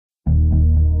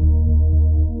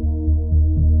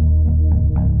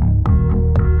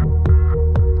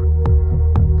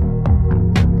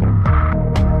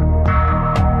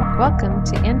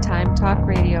to End Time Talk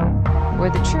Radio, where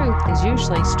the truth is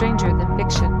usually stranger than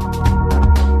fiction.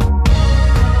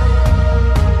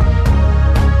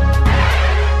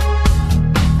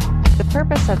 The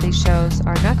purpose of these shows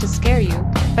are not to scare you,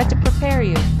 but to prepare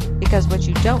you, because what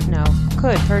you don't know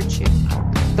could hurt you.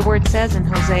 The word says in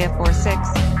Hosea 4:6,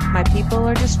 "My people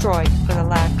are destroyed for the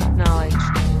lack of knowledge."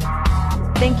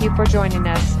 Thank you for joining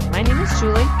us. My name is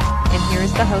Julie, and here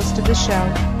is the host of the show,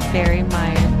 Barry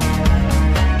Meyer.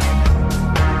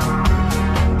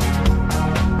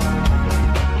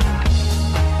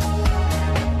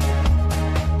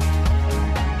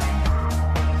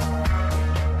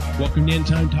 Welcome to End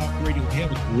Time Talk Radio. We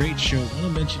have a great show. I want to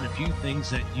mention a few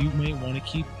things that you may want to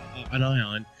keep an eye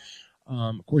on.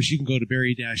 Of course, you can go to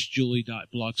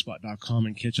barry-julie.blogspot.com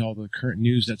and catch all the current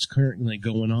news that's currently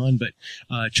going on. But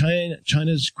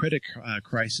China's credit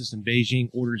crisis in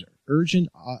Beijing orders urgent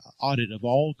audit of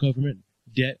all government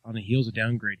debt on the heels of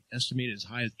downgrade, estimated as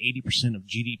high as 80% of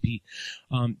GDP.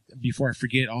 Before I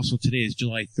forget, also today is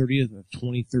July 30th of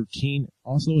 2013.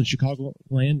 Also in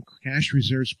Chicagoland, cash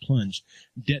reserves plunge,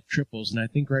 debt triples. And I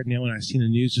think right now when I seen the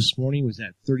news this morning was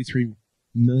at 33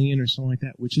 million or something like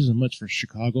that, which isn't much for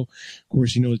Chicago. Of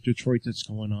course, you know, with Detroit that's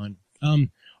going on.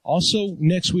 Also,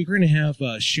 next week we're going to have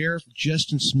Sheriff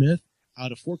Justin Smith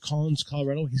out of Fort Collins,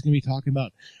 Colorado. He's going to be talking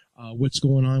about what's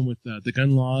going on with the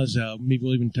gun laws. Maybe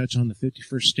we'll even touch on the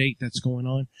 51st state that's going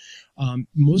on.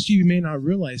 Most of you may not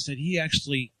realize that he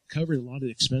actually covered a lot of the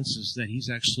expenses that he's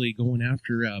actually going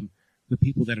after the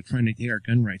people that are trying to take our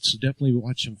gun rights. So definitely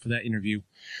watch him for that interview.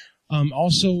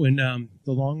 Also in the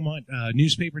Longmont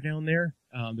newspaper down there,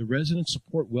 the residents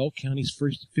support Weld County's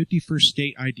 51st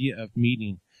state idea of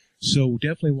meeting. So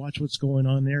definitely watch what's going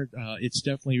on there. It's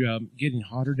definitely getting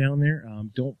hotter down there.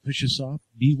 Don't push us off.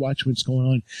 Watch what's going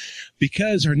on.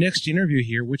 Because our next interview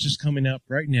here, which is coming up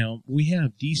right now, we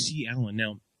have D.C. Allen.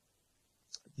 Now,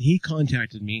 he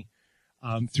contacted me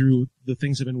through the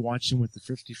things I've been watching with the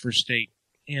 51st state.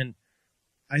 And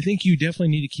I think you definitely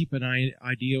need to keep an eye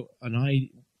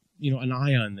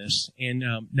on this. And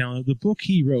now the book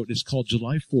he wrote is called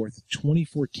July 4th,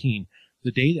 2014,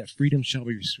 The Day That Freedom Shall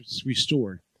Be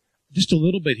Restored. Just a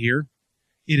little bit here.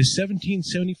 It is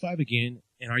 1775 again,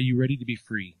 and are you ready to be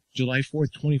free? July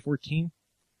 4th, 2014,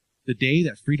 The Day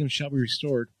That Freedom Shall Be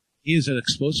Restored is an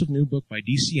explosive new book by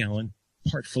D.C. Allen,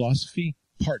 part philosophy,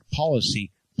 part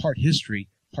policy, part history,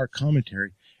 part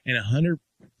commentary, and 100%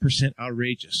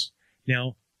 outrageous.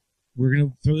 Now, we're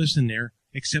going to throw this in there,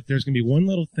 except there's going to be one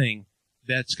little thing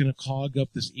that's going to clog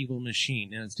up this evil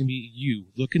machine, and it's going to be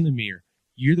you. Look in the mirror.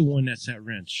 You're the one that's that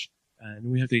wrench.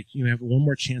 And we have to have one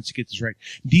more chance to get this right.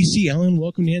 D.C. Allen,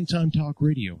 welcome to End Time Talk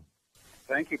Radio.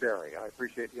 Thank you, Barry. I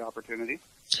appreciate the opportunity.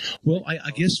 Well,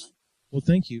 I guess, well,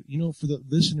 thank you. You know, for the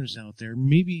listeners out there,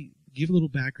 maybe give a little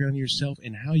background on yourself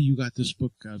and how you got this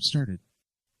book started.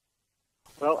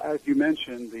 Well, as you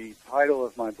mentioned, the title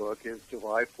of my book is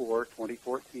July 4,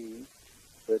 2014,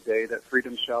 The Day That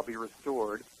Freedom Shall Be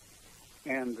Restored.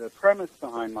 And the premise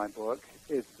behind my book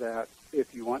is that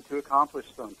if you want to accomplish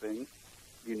something,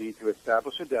 you need to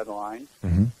establish a deadline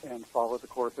and follow the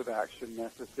course of action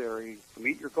necessary to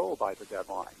meet your goal by the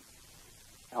deadline.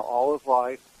 Now, all of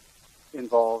life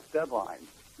involves deadlines,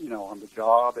 you know, on the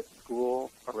job, at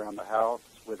school, around the house,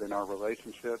 within our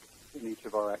relationships, in each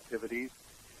of our activities.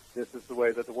 This is the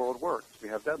way that the world works. We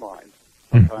have deadlines.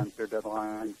 Sometimes they're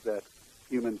deadlines that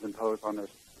humans impose on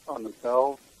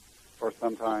themselves, or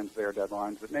sometimes they're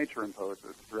deadlines that nature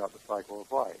imposes throughout the cycle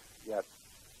of life. Yet,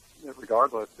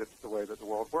 regardless, it's the way that the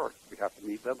world works. We have to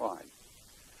meet deadlines.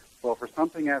 Well, for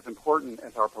something as important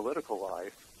as our political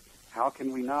life, how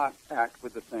can we not act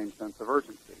with the same sense of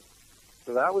urgency?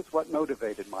 So that was what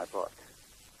motivated my book.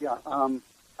 Yeah,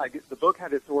 the book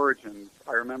had its origins.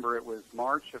 I remember it was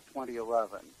March of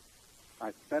 2011.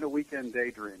 I spent a weekend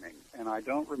daydreaming, and I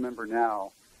don't remember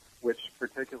now which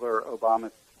particular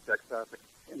Obama sex ethic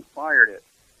inspired it,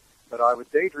 but I was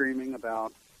daydreaming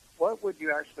about what would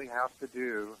you actually have to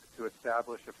do to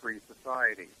establish a free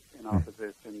society in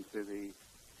opposition to the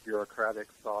bureaucratic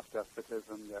soft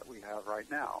despotism that we have right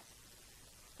now?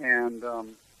 And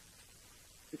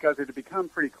because it had become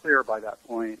pretty clear by that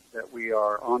point that we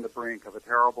are on the brink of a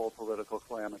terrible political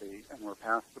calamity and we're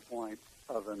past the point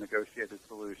of a negotiated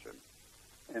solution.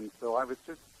 And so I was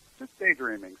just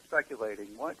daydreaming,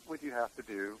 speculating, what would you have to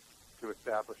do to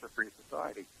establish a free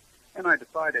society? And I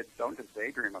decided, don't just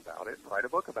daydream about it, write a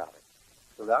book about it.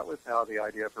 So that was how the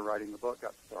idea for writing the book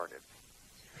got started.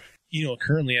 You know,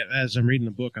 currently, as I'm reading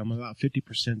the book, I'm about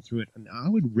 50% through it, and I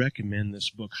would recommend this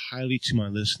book highly to my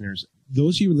listeners.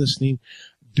 Those of you listening,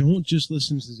 don't just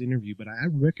listen to this interview, but I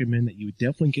recommend that you would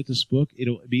definitely get this book.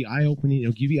 It'll be eye-opening.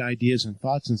 It'll give you ideas and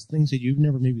thoughts and things that you've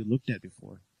never maybe looked at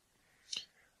before.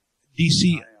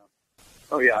 DC.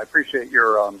 Oh yeah, I appreciate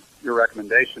your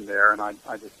recommendation there, and I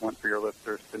just want for your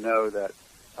listeners to know that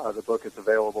the book is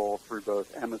available through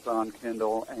both Amazon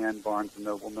Kindle and Barnes &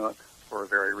 Noble Nook for a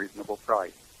very reasonable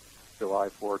price. July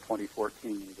 4,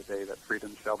 2014, the day that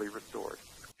freedom shall be restored.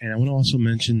 And I want to also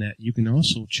mention that you can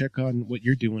also check on what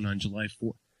you're doing on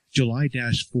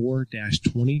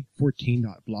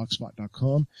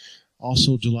July-4-2014.blogspot.com.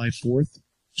 Also July 4th,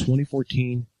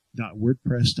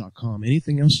 2014.wordpress.com.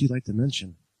 Anything else you'd like to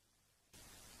mention?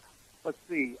 Let's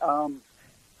see. On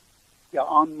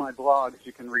my blogs,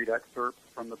 you can read excerpts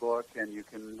from the book, and you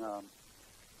can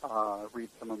read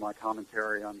some of my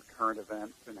commentary on current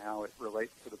events and how it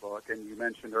relates to the book. And you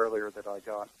mentioned earlier that I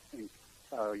got we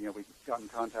got in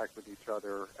contact with each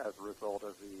other as a result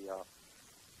of the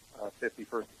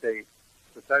 51st state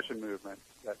secession movement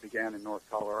that began in North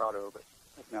Colorado, but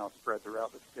has now spread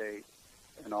throughout the state,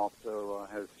 and also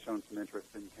has shown some interest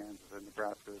in Kansas and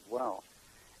Nebraska as well.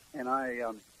 And I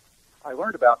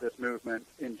learned about this movement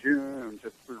in June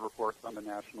just through reports on the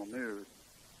national news,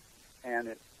 and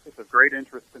it's of great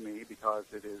interest to me because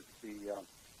it is the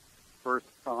first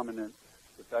prominent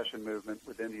secession movement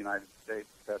within the United States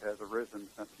that has arisen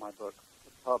since my book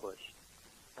was published.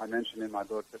 I mentioned in my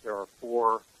book that there are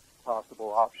 4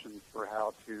 possible options for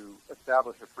how to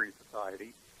establish a free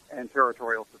society, and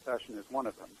territorial secession is one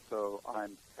of them. So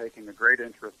I'm taking a great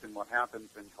interest in what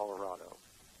happens in Colorado,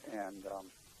 and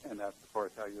that's, of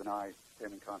course, how you and I stay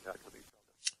in contact with each other.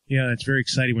 Yeah, it's very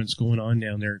exciting what's going on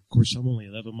down there. Of course, I'm only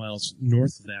 11 miles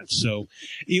north of that, so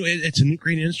it's a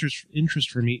great interest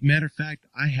for me. Matter of fact,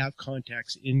 I have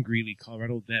contacts in Greeley,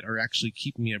 Colorado, that are actually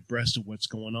keeping me abreast of what's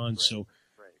going on. Right. So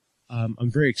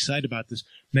I'm very excited about this.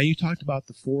 Now, you talked about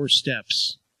the 4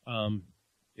 steps,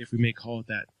 if we may call it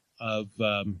that, of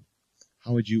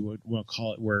how would you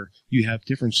call it, where you have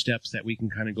different steps that we can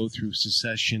kind of go through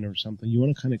secession or something. You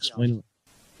want to kind of explain it?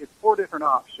 It's 4 different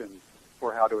options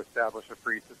for how to establish a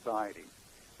free society.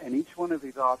 And each one of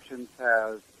these options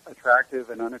has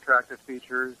attractive and unattractive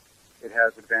features. It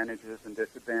has advantages and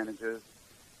disadvantages.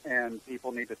 And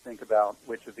people need to think about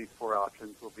which of these 4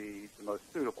 options will be the most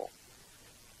suitable.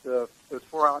 Those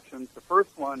 4 options, the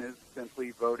first one is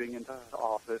simply voting into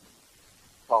office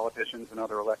politicians and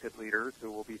other elected leaders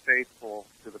who will be faithful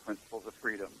to the principles of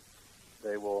freedom.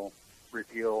 They will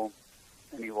repeal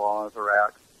any laws or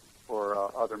acts or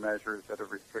other measures that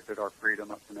have restricted our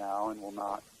freedom up to now, and will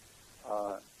not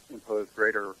impose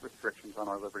greater restrictions on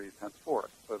our liberties henceforth.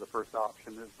 So the first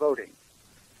option is voting.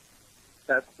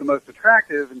 That's the most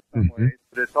attractive in some ways,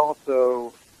 but it's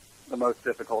also the most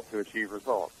difficult to achieve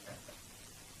results.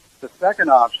 The second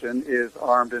option is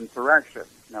armed insurrection.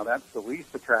 Now, that's the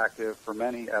least attractive for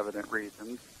many evident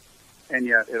reasons, and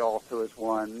yet it also is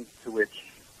one to which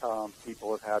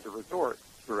people have had to resort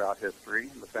throughout history.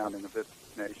 The founding of this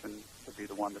nation would be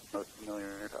the one that's most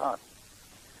familiar to us.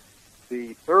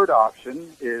 The third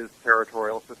option is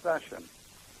territorial secession,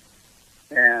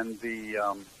 and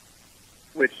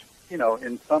which,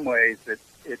 in some ways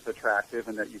it's attractive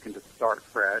in that you can just start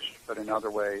fresh, but in other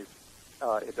ways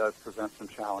it does present some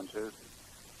challenges.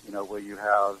 Will you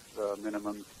have the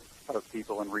minimum of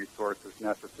people and resources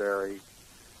necessary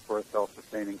for a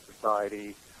self-sustaining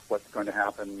society? What's going to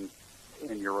happen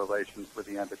in your relations with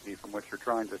the entity from which you're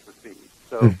trying to secede?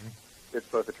 So it's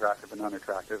both attractive and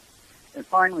unattractive. And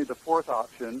finally, the fourth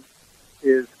option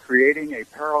is creating a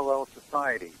parallel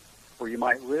society where you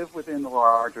might live within the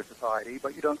larger society,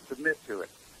 but you don't submit to it.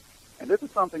 And this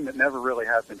is something that never really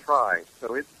has been tried,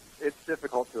 so it's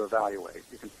difficult to evaluate.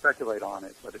 You can speculate on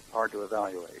it, but it's hard to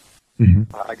evaluate.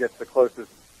 I guess the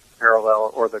closest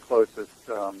parallel or the closest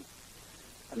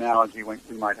analogy we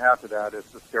might have to that is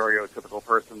the stereotypical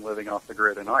person living off the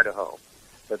grid in Idaho.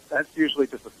 But that's usually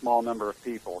just a small number of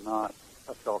people, not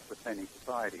a self-sustaining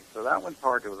society. So that one's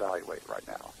hard to evaluate right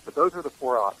now. But those are the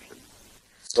four options: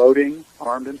 voting,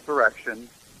 armed insurrection,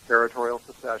 territorial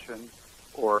secession,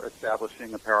 or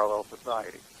establishing a parallel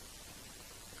society.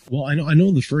 Well, I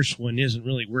know the first one isn't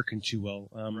really working too well.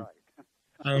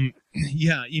 Right.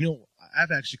 Yeah,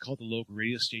 I've actually called the local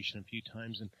radio station a few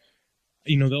times, and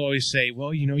they'll always say,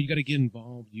 well, you got to get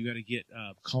involved, you got to get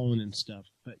calling and stuff.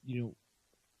 But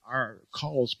our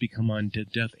calls become on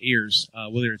deaf ears,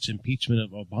 whether it's impeachment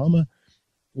of Obama,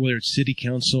 whether it's city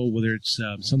council, whether it's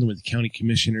something with the county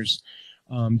commissioners,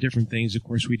 different things. Of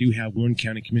course, we do have one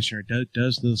county commissioner that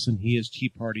does listen. He is Tea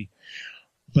Party.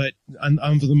 But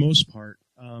for the most part,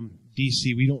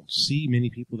 DC, we don't see many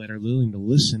people that are willing to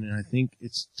listen, and I think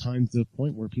it's time to the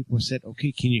point where people have said,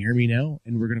 okay, can you hear me now?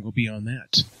 And we're going to go beyond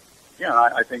that. Yeah,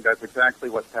 I think that's exactly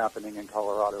what's happening in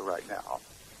Colorado right now.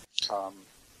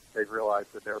 They've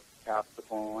realized that they're past the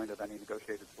point of any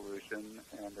negotiated solution,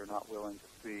 and they're not willing to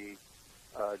see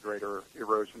greater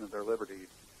erosion of their liberties.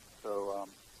 So,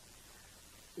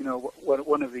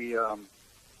 one of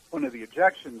the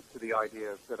objections to the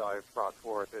ideas that I've brought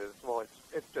forth is, well,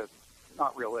 it's just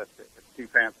not realistic. It's too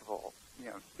fanciful.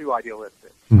 It's too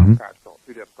idealistic. Not practical.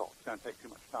 Too difficult. It's going to take too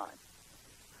much time.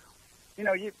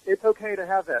 It's okay to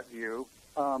have that view,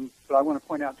 but I want to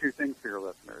point out two things for your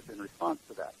listeners in response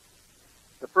to that.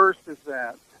 The first is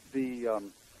that the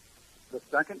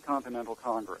Second Continental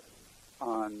Congress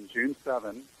on June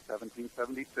 7,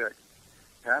 1776,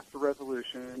 passed a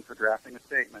resolution for drafting a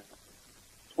statement.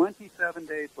 27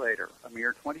 days later, a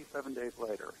mere 27 days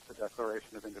later, the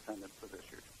Declaration of Independence was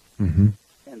issued. Mm-hmm.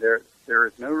 And there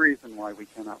is no reason why we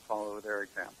cannot follow their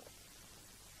example.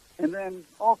 And then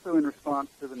also in response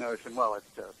to the notion, well, it's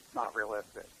just not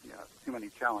realistic. Too many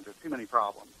challenges, too many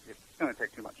problems. It's going to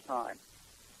take too much time.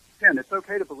 Again, it's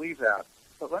okay to believe that,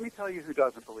 but let me tell you who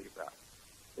doesn't believe that.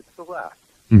 It's the left.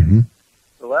 Mm-hmm.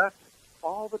 The left,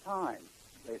 all the time,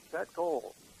 they set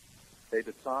goals. They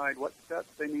decide what steps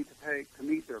they need to take to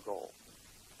meet their goals.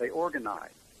 They organize.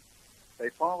 They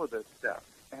follow those steps,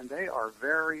 and they are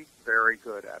very, very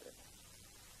good at it.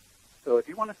 So if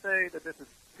you want to say that this is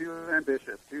too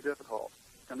ambitious, too difficult,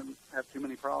 it's going to have too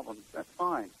many problems, that's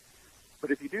fine.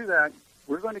 But if you do that,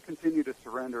 we're going to continue to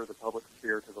surrender the public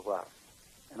sphere to the left.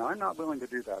 And I'm not willing to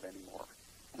do that anymore.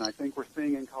 And I think we're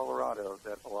seeing in Colorado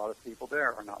that a lot of people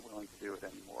there are not willing to do it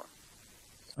anymore.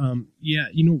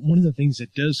 One of the things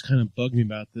that does kind of bug me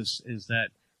about this is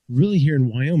that really here in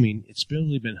Wyoming, it's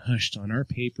really been hushed on our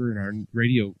paper and our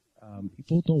radio.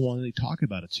 People don't want to talk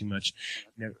about it too much.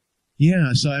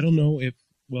 Yeah, so I don't know if,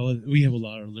 well, we have a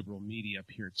lot of liberal media up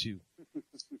here too.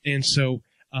 And so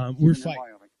we're fighting.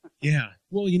 Yeah,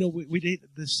 well,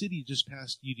 the city just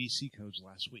passed UDC codes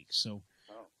last week. So,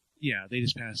 yeah, they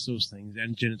just passed those things,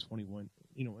 and Agenda 21,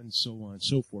 and so on and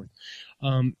so forth.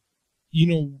 When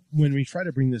we try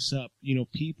to bring this up,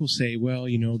 people say, well,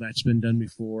 that's been done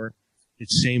before.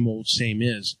 It's same old, same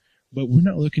is. But we're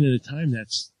not looking at a time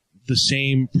that's the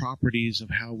same properties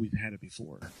of how we've had it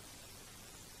before.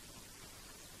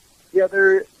 Yeah,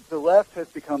 the left has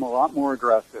become a lot more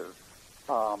aggressive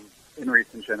in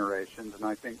recent generations, and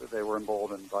I think that they were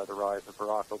emboldened by the rise of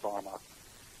Barack Obama.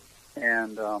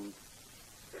 And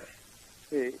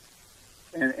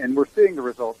we're seeing the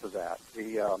results of that.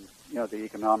 The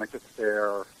economic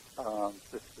despair,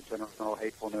 the general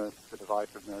hatefulness, the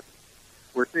divisiveness.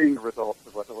 We're seeing the results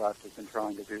of what the left has been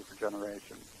trying to do for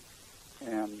generations.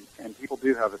 And people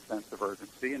do have a sense of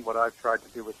urgency. And what I've tried to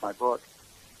do with my book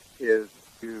is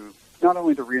to not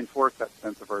only to reinforce that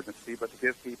sense of urgency, but to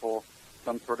give people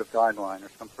some sort of guideline or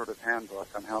some sort of handbook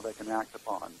on how they can act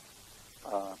upon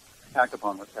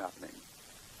what's happening.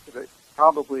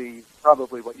 Probably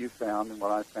what you found and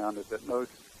what I found is that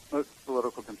most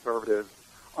political conservatives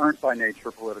aren't by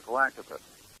nature political activists.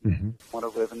 Mm-hmm.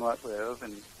 Want to live and let live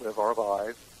and live our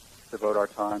lives, devote our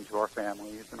time to our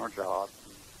families and our jobs,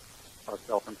 and our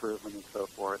self-improvement and so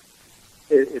forth.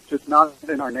 It's just not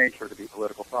in our nature to be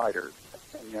political fighters,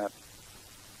 and yet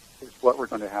it's what we're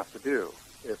going to have to do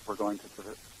if we're going to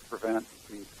prevent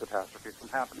these catastrophes from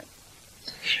happening.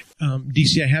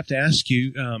 DC, I have to ask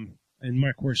you, in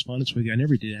my correspondence with you, I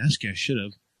never did ask you, I should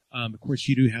have. Of course,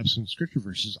 you do have some scripture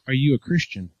verses. Are you a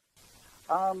Christian?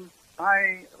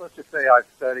 Let's just say I've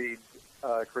studied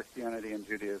Christianity and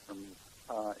Judaism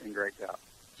in great depth.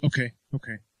 Okay.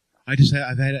 I just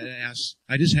had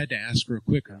to ask real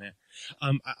quick on that.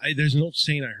 There's an old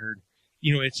saying I heard.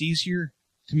 It's easier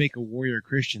to make a warrior a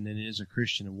Christian than it is a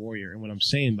Christian a warrior. And what I'm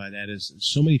saying by that is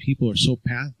so many people are so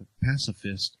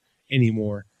pacifist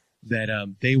anymore that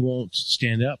they won't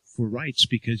stand up for rights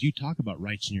because you talk about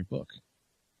rights in your book.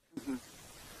 Mm-hmm.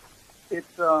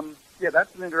 It's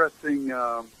that's an interesting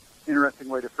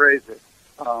way to phrase it.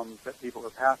 That people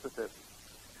are pacifists.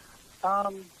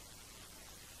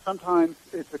 Sometimes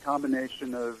it's a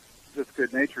combination of just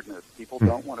good-naturedness. People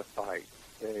don't want to fight.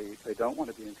 They don't want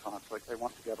to be in conflict. They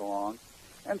want to get along.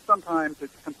 And sometimes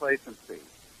it's complacency.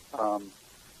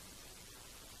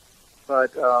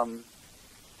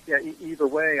 Either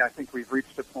way, I think we've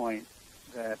reached a point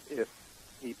that if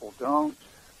people don't,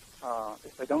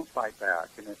 if they don't fight back,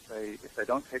 and if they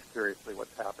don't take seriously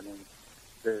what's happening,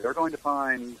 they're going to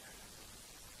find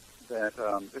that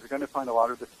they're going to find a lot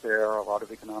of despair, a lot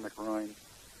of economic ruin.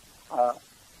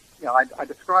 I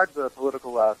describe the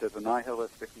political left as a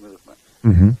nihilistic movement.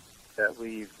 Mm-hmm. that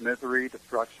leaves misery,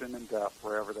 destruction, and death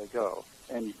wherever they go.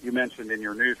 And you mentioned in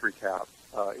your news recap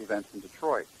events in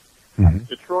Detroit. Mm-hmm.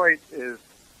 Detroit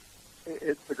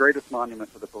it's the greatest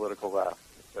monument to the political left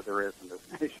that there is in this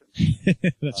nation.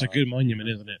 That's a good monument,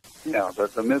 isn't it? Yeah,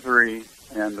 the misery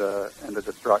and the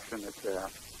destruction that's there.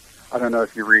 I don't know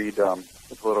if you read the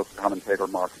political commentator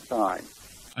Mark Stein.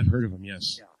 I've heard of him,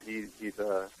 yes. Yeah, he's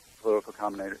a political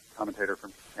commentator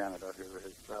from Canada who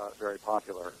is very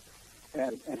popular.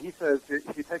 And he says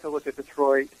if you take a look at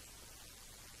Detroit,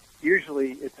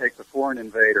 usually it takes a foreign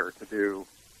invader to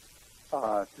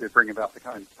bring about the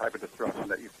type of destruction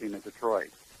that you've seen in Detroit.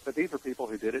 But these are people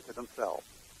who did it to themselves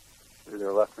through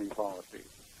their left-wing policies.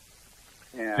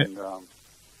 And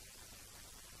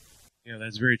yeah,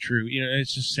 that's very true. You know,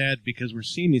 it's just sad because we're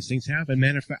seeing these things happen.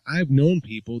 Matter of fact, I've known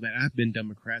people that have been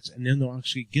Democrats, and then they'll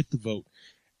actually get the vote.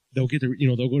 They'll get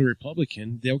they'll go to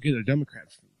Republican. They'll get their Democrat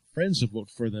friends to vote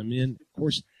for them. And of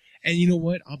course, and you know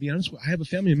what? I'll be honest with you, I have a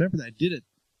family member that did it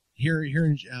here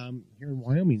in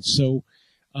Wyoming. So,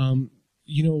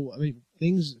 you know, I mean,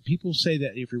 people say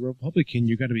that if you're Republican,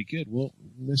 you got to be good. Well,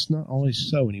 that's not always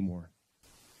so anymore.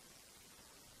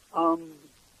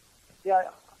 Yeah,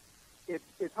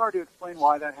 it's hard to explain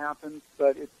why that happens,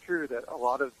 but it's true that a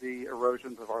lot of the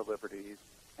erosions of our liberties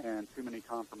and too many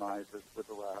compromises with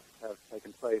the left have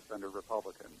taken place under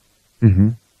Republicans. Mm-hmm.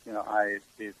 You know,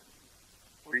 these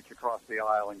reach across the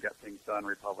aisle and get things done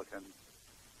Republicans,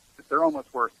 they're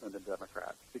almost worse than the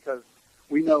Democrats because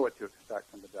we know what to expect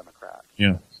from the Democrats.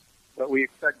 Yeah. But we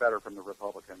expect better from the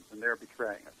Republicans, and they're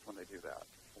betraying us when they do that.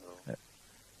 So,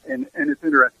 and it's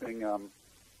interesting,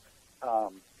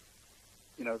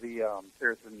 you know,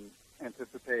 there's an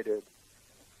anticipated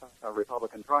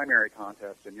Republican primary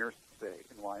contest in your state,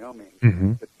 in Wyoming,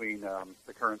 mm-hmm. between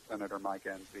the current Senator Mike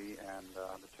Enzi and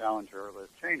the challenger Liz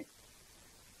Cheney.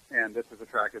 And this has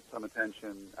attracted some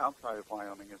attention outside of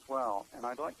Wyoming as well. And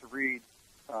I'd like to read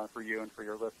for you and for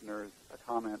your listeners a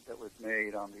comment that was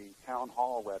made on the Town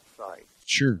Hall website.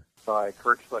 Sure. By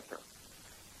Kurt Schlichter.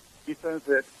 He says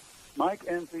that Mike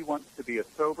Enzi wants to be a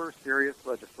sober, serious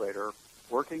legislator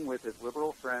working with his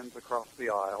liberal friends across the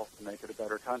aisle to make it a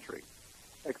better country.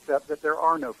 Except that there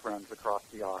are no friends across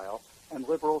the aisle, and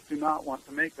liberals do not want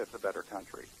to make this a better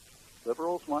country.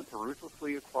 Liberals want to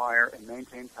ruthlessly acquire and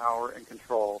maintain power and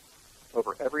control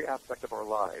over every aspect of our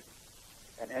lives.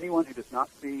 And anyone who does not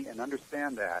see and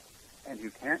understand that, and who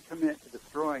can't commit to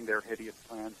destroying their hideous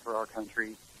plans for our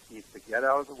country, needs to get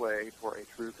out of the way for a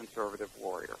true conservative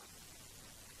warrior.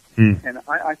 And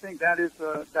I think that's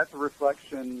a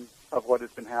reflection of what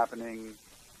has been happening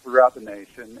throughout the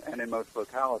nation and in most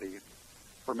localities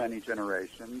for many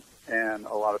generations, and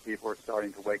a lot of people are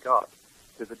starting to wake up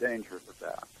to the dangers of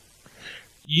that.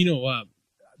 You know,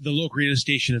 the local radio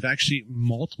station have actually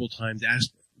multiple times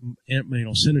asked,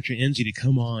 Senator Enzi to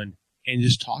come on and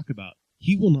just talk about.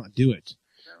 He will not do it.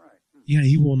 Is that right? Yeah,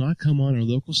 he will not come on our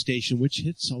local station, which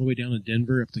hits all the way down to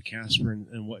Denver, up to Casper,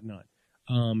 and whatnot.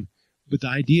 But the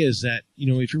idea is that,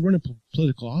 you know, if you're running a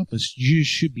political office, you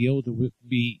should be able to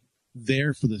be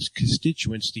there for the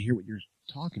constituents to hear what you're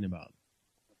talking about.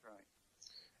 That's right.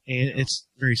 And it's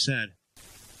very sad.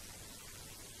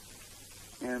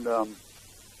 And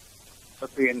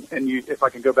let's see, and you, if I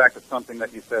can go back to something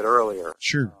that you said earlier.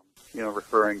 Sure. You know,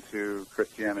 referring to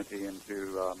Christianity and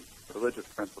to religious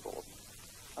principles.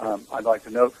 I'd like to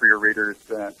note for your readers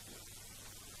that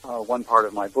one part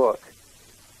of my book,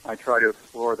 I try to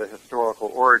explore the historical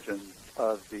origins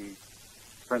of the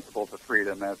principles of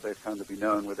freedom as they've come to be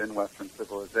known within Western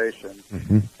civilization.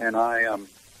 Mm-hmm. And I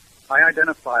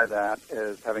identify that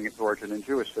as having its origin in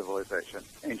Jewish civilization,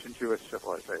 ancient Jewish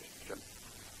civilization.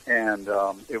 And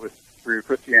it was through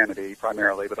Christianity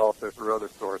primarily, but also through other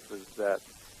sources that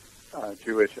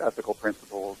Jewish ethical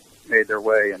principles made their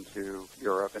way into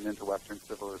Europe and into Western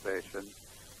civilization.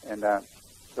 And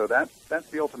that's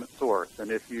the ultimate source.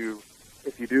 And if you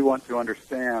do want to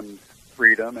understand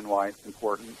freedom and why it's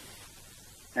important,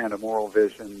 and a moral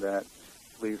vision that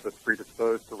leaves us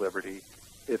predisposed to liberty,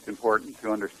 it's important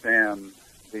to understand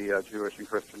the Jewish and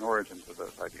Christian origins of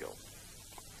those ideals.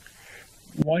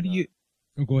 Why do you...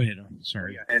 Oh, go ahead. I'm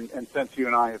sorry. And since you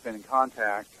and I have been in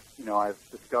contact, you know, I've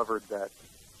discovered that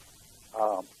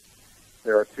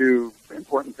there are two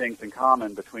important things in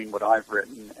common between what I've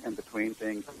written and between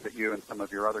things that you and some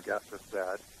of your other guests have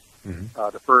said.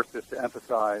 Mm-hmm. The first is to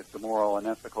emphasize the moral and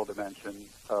ethical dimension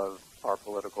of our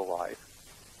political life.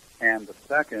 And the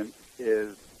second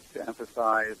is to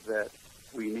emphasize that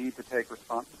we need to take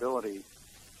responsibility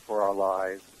for our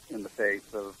lives in the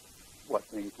face of what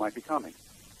things might be coming.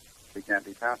 We can't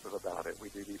be passive about it. We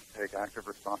do need to take active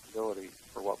responsibility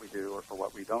for what we do or for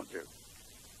what we don't do.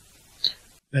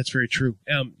 That's very true.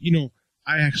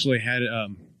 I actually had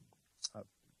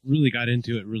really got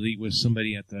into it really with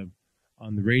somebody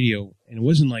on the radio, and it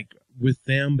wasn't like with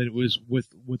them, but it was with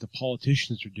what the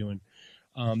politicians are doing.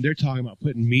 They're talking about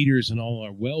putting meters in all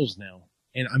our wells now,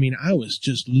 and I mean, I was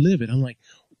just livid. I'm like,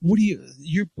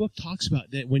 your book talks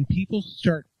about that when people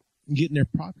start getting their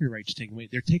property rights taken away,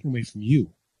 they're taken away from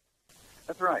you.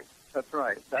 That's right.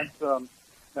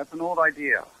 That's an old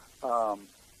idea.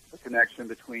 The connection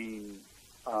between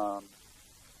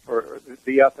or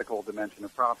the ethical dimension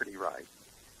of property rights.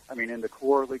 I mean, in the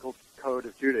core legal code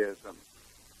of Judaism,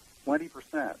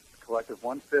 20%, collective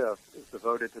 1/5, is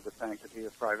devoted to the sanctity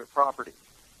of private property.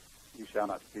 You shall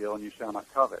not steal and you shall not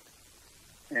covet.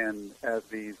 And as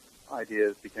these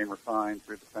ideas became refined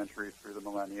through the centuries, through the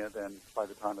millennia, then by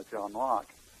the time of John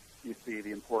Locke, you see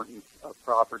the importance of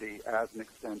property as an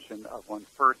extension of one's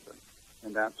person.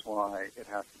 And that's why it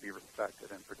has to be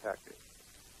respected and protected.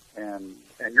 And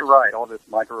you're right, all this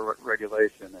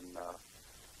micro-regulation and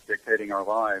dictating our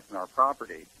lives and our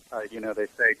property, they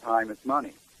say time is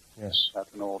money. Yes.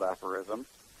 That's an old aphorism.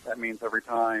 That means every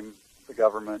time the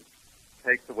government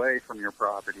takes away from your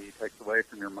property, takes away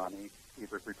from your money,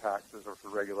 either through taxes or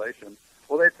through regulation,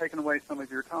 well, they've taken away some of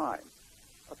your time,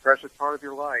 a precious part of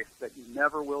your life that you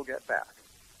never will get back.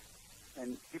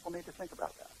 And people need to think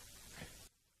about that.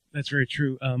 That's very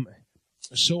true.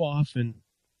 So often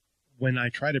when I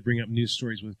try to bring up news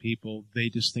stories with people, they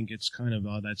just think it's kind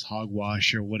of, that's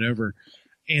hogwash or whatever.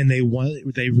 And they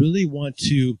really want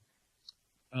to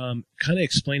kind of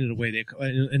explain it away.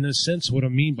 In a sense, what I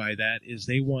mean by that is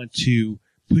they want to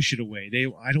push it away.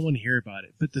 I don't want to hear about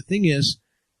it. But the thing is,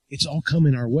 it's all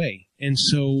coming our way. And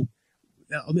so,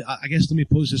 I guess let me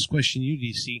pose this question to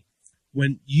you, DC.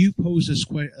 When you pose this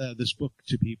book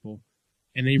to people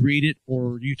and they read it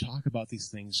or you talk about these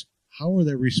things, how are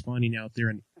they responding out there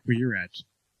and where you're at?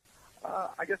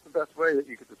 I guess the best way that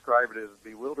you could describe it is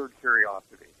bewildered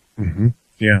curiosity. Mm-hmm.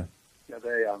 Yeah.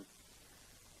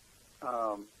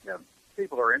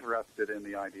 People are interested in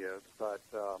the ideas, but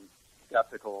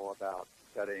skeptical about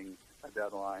setting a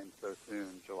deadline so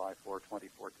soon, July 4,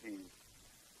 2014.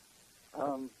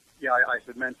 I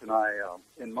should mention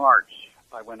in March,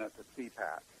 I went up to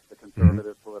CPAC, the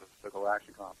Conservative Political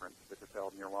Action Conference, which is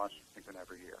held near Washington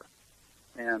every year.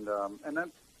 And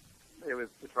then it was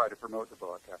to try to promote the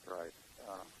book after I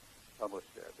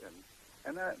published it.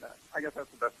 And that, I guess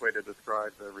that's the best way to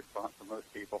describe the response of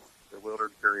most people,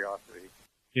 bewildered curiosity.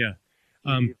 Yeah.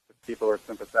 People are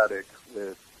sympathetic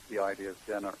with the ideas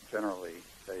generally.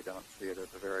 They don't see it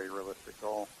as a very realistic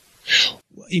goal.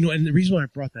 And the reason why I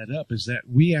brought that up is that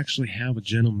we actually have a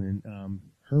gentleman,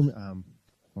 Herman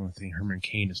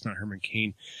Cain. It's not Herman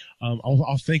Cain.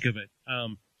 I'll think of it.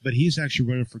 But he's actually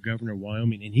running for governor of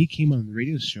Wyoming, and he came on the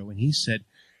radio show and he said,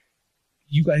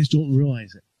 "You guys don't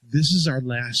realize it. This is our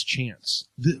last chance."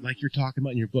 Like you're talking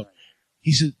about in your book.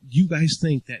 He said, "You guys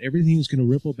think that everything is going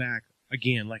to ripple back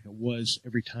again like it was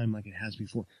every time like it has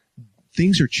before.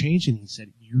 Things are changing," he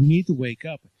said. "You need to wake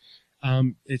up."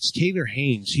 It's Taylor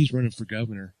Haynes. He's running for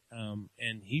governor,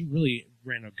 and he really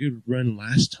ran a good run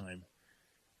last time.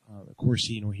 Of course,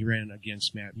 he ran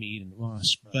against Matt Mead and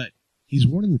lost, but he's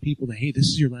warning the people that, hey, this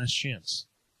is your last chance.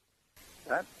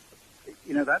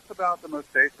 That's about the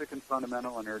most basic and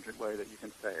fundamental and urgent way that you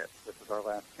can say it. This is our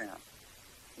last chance.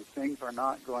 These things are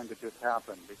not going to just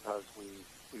happen because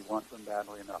we want them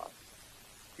badly enough.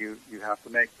 You have to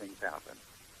make things happen.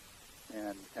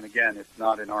 And again, it's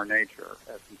not in our nature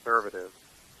as conservatives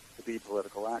to be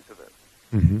political activists.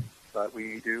 Mm-hmm. But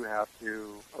we do have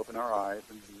to open our eyes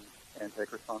and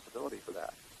take responsibility for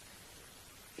that.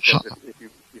 Because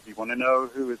if you want to know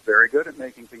who is very good at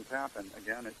making things happen,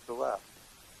 again, it's the left.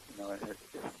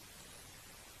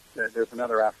 There's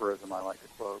another aphorism I like to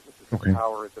quote, which is,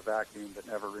 "Power is a vacuum that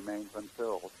never remains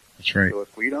unfilled." That's right. So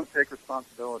if we don't take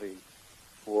responsibility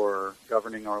for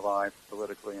governing our lives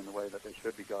politically in the way that they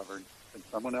should be governed, then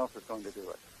someone else is going to do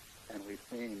it. And we've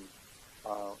seen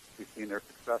their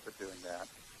success at doing that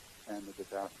and the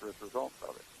disastrous results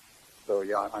of it. So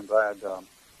I'm glad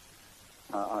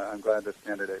this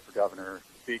candidate for governor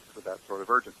speaks with that sort of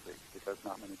urgency, because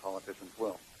not many politicians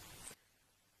will.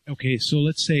 Okay, so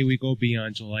let's say we go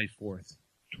beyond July 4th,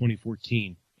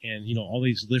 2014, and all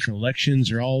these different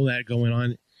elections or all that going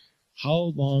on.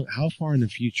 How far in the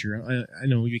future? I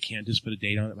know you can't just put a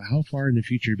date on it, but how far in the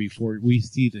future before we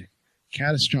see the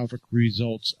catastrophic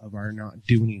results of our not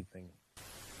doing anything?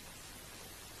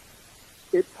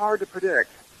 It's hard to predict.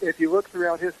 If you look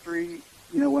throughout history,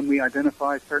 when we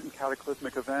identify certain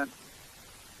cataclysmic events,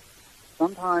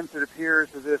 sometimes it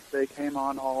appears as if they came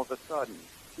on all of a sudden,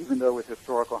 even though with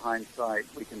historical hindsight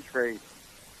we can trace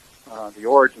the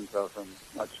origins of them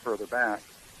much further back,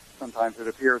 sometimes it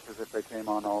appears as if they came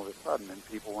on all of a sudden and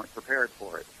people weren't prepared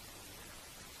for it.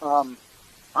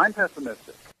 I'm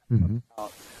pessimistic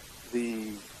about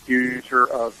the future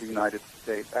of the United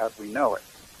States as we know it,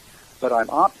 but I'm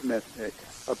optimistic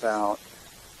about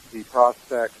the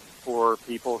prospects for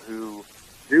people who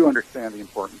do understand the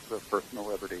importance of personal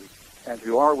liberty and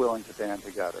who are willing to band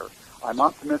together. I'm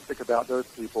optimistic about those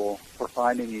people for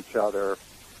finding each other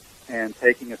and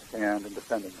taking a stand and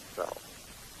defending themselves.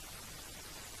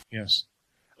 Yes.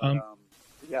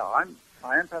 Yeah,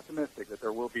 I am pessimistic that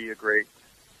there will be a great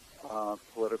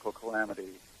political calamity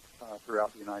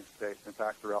throughout the United States. In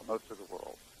fact, throughout most of the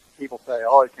world. People say,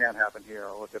 "Oh, it can't happen here."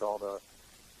 Look at all the,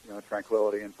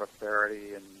 tranquility and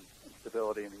prosperity and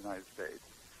stability in the United States.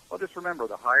 Well, just remember,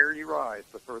 the higher you rise,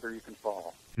 the further you can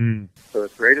fall. So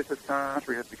as great as this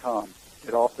country has become,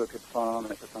 it also could fall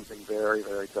into something very,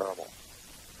 very terrible.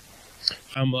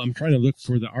 I'm trying to look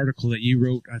for the article that you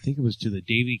wrote. I think it was to the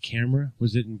Daily Camera.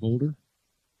 Was it in Boulder?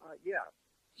 Yeah.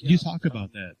 Can you talk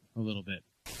about that a little bit?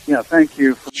 Yeah, thank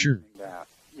you for Sure. mentioning that.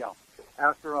 Yeah.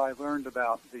 After I learned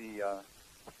about the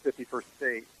 51st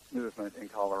state movement in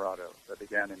Colorado that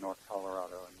began in North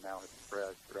Colorado and now has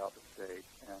spread throughout the state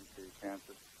and to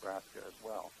Kansas, Nebraska as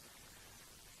well,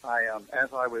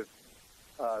 as I was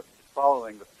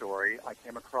following the story, I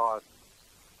came across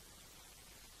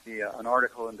an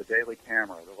article in the Daily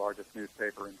Camera, the largest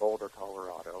newspaper in Boulder,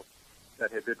 Colorado,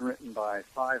 that had been written by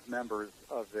 5 members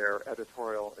of their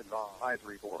editorial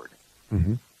advisory board.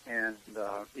 And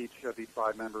each of these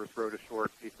 5 members wrote a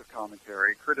short piece of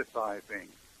commentary criticizing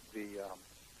the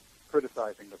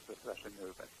secession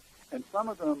movement. And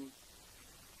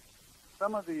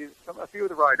a few of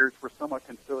the writers were somewhat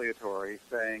conciliatory,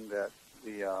 saying that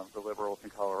the liberals in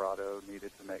Colorado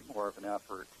needed to make more of an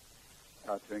effort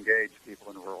to engage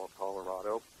people in rural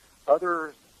Colorado.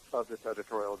 Others of this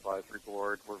editorial advisory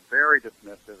board were very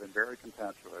dismissive and very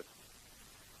contemptuous.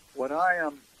 What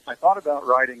I thought about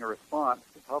writing a response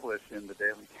to publish in the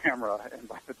Daily Camera, and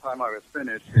by the time I was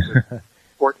finished, it was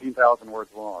 14,000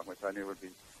 words long, which I knew would be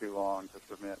too long to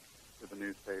submit to the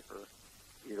newspaper,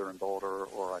 either in Boulder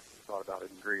or I thought about it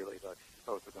in Greeley, but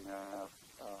both of them have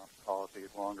policies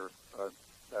longer.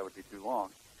 That would be too long.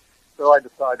 So I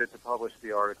decided to publish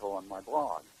the article on my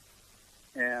blog.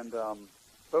 And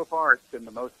so far it's been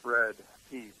the most read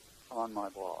piece on my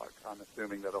blog. I'm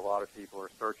assuming that a lot of people are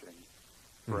searching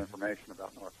for information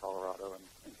about North Colorado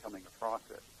and coming across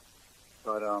it.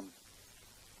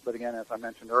 But again, as I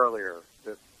mentioned earlier,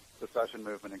 this secession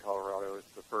movement in Colorado is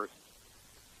the first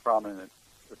prominent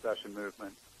secession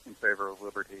movement in favor of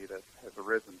liberty that has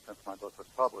arisen since my book was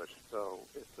published. So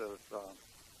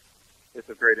it's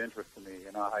of great interest to me.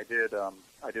 And I did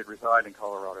reside in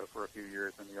Colorado for a few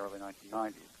years in the early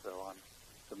 1990s, so I'm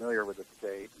familiar with the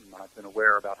state, and I've been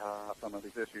aware about how some of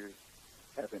these issues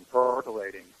have been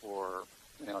percolating for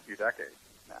a few decades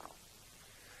now.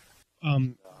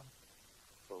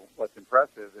 So what's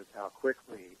impressive is how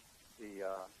quickly the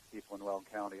people in Weld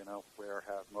County and elsewhere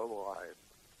have mobilized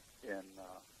in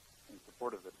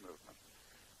support of this movement.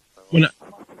 So,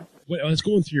 when I was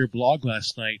going through your blog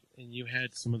last night, and you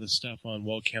had some of the stuff on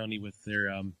Weld County with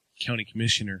their county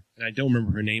commissioner, and I don't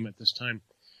remember her name at this time,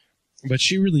 but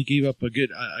she really gave up a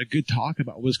good talk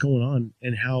about what's going on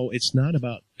and how it's not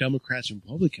about Democrats and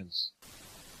Republicans.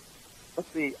 Let's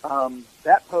see.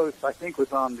 That post, I think,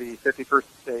 was on the 51st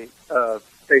State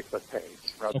Facebook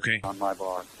page rather than on my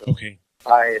blog. So Okay.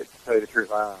 to tell you the truth,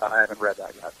 I haven't read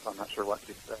that yet, so I'm not sure what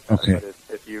she said. Okay. But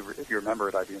if you remember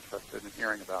it, I'd be interested in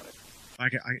hearing about it. I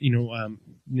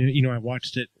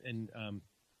watched it and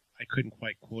I couldn't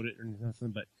quite quote it or nothing,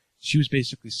 but she was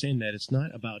basically saying that it's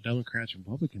not about Democrats and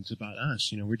Republicans, it's about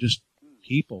us. We're just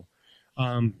people.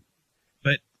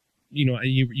 But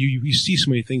you see so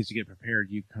many things to get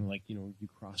prepared. You kind of like, you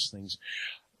cross things.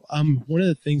 One of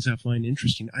the things I find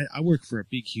interesting, I work for a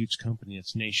big, huge company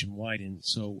that's nationwide. And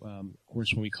so, of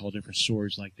course, when we call different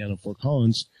stores like down in Fort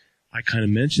Collins, I kind of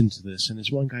mentioned this. And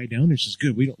there's one guy down there says,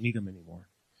 good, we don't need them anymore.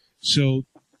 So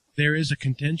there is a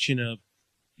contention of,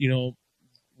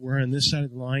 we're on this side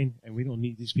of the line and we don't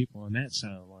need these people on that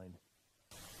side of the line.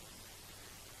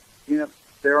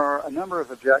 There are a number of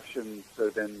objections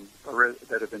that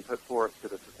have been put forth to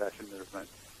the secession movement,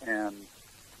 and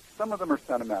some of them are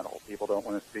sentimental. People don't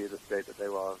want to see the state that they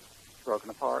love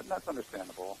broken apart, and that's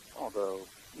understandable. Although,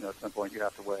 at some point you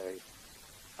have to weigh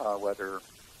whether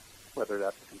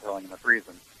that's a compelling enough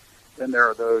reason. Then there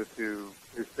are those who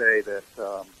say that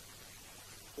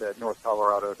North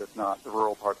Colorado the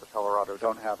rural parts of Colorado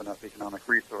don't have enough economic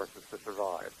resources to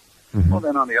survive. Well,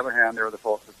 then on the other hand, there are the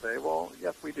folks that say, well,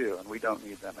 yes, we do, and we don't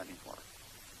need them anymore.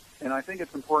 And I think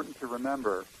it's important to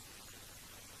remember,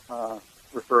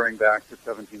 referring back to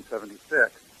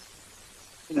 1776,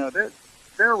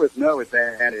 there was no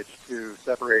advantage to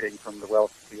separating from the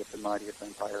wealthiest and mightiest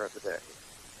empire of the day.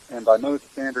 And by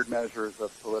most standard measures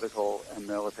of political and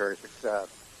military success,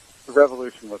 the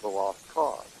revolution was a lost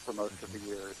cause for most of the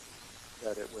years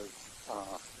that it was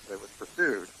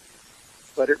pursued.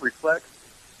 But it reflects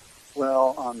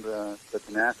well on the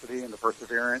tenacity and the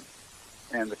perseverance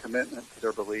and the commitment to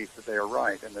their belief that they are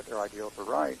right and that their ideals are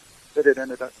right, that it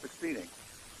ended up succeeding.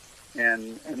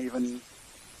 And even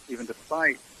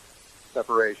despite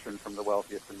separation from the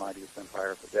wealthiest and mightiest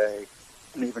empire of the day,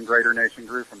 an even greater nation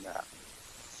grew from that.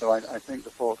 So I think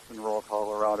the folks in rural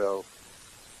Colorado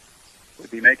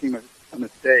would be making a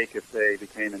mistake if they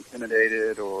became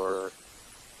intimidated or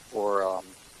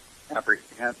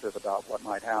apprehensive about what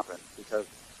might happen, because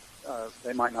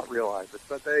they might not realize it,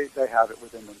 but they have it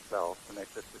within themselves to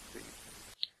make this succeed.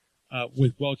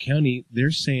 With Weld County,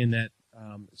 they're saying that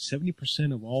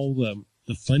 70% of all the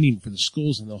funding for the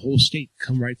schools in the whole state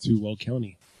come right through Weld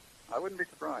County. I wouldn't be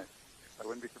surprised.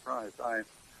 I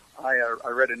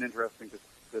read an interesting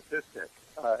statistic.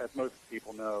 As most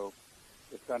people know,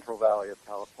 the Central Valley of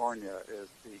California is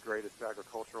the greatest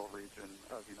agricultural region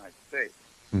of the United States.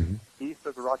 Mm-hmm. East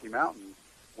of the Rocky Mountains,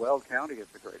 Weld County is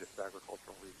the greatest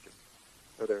agricultural region.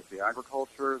 So there's the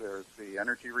agriculture, there's the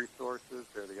energy resources,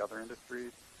 there are the other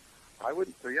industries. I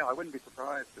wouldn't be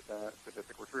surprised if that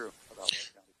statistic were true about Weld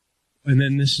County. And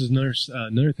then this is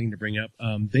another thing to bring up.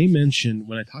 They mentioned,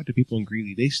 when I talked to people in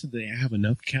Greeley, they said they have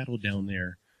enough cattle down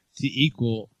there to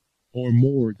equal or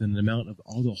more than the amount of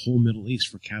all the whole Middle East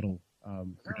for cattle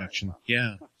production. Right.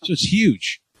 Yeah, so it's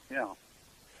huge. Yeah.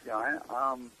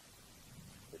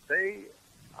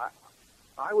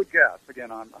 I would guess,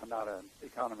 again, I'm not an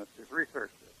economist who's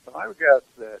researched this, but I would guess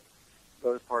that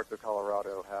those parts of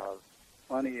Colorado have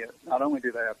plenty, not only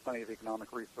do they have plenty of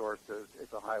economic resources,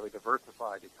 it's a highly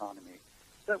diversified economy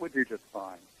that would do just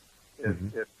fine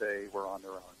if they were on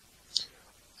their own.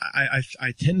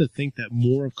 I tend to think that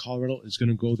more of Colorado is going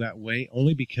to go that way,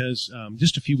 only because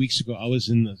just a few weeks ago, I was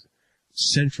in the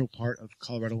central part of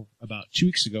Colorado about 2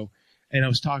 weeks ago, and I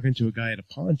was talking to a guy at a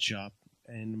pawn shop,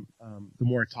 and the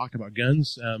more I talked about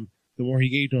guns, the more he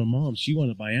gave to my mom. She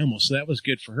wanted to buy ammo, so that was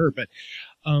good for her. But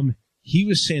he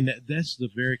was saying that that's the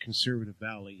very conservative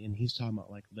valley, and he's talking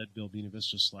about like Leadville, Buena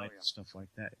Vista, Slide, and stuff like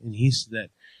that. And he said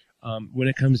that when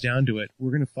it comes down to it,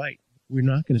 we're going to fight. We're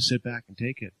not going to sit back and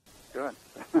take it. Good.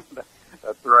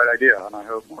 That's the right idea, and I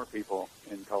hope more people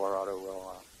in Colorado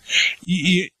will have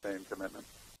the same commitment.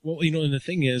 Well, and the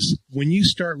thing is, when you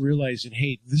start realizing,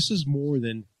 hey, this is more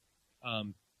than,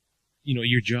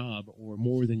 your job, or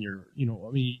more than your,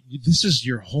 this is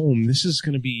your home. This is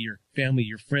going to be your family,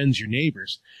 your friends, your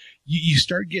neighbors. You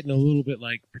start getting a little bit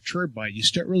like perturbed by it. You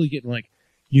start really getting like,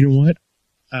 you know what?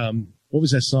 What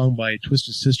was that song by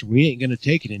Twisted Sister? We ain't going to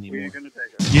take it anymore. We ain't going to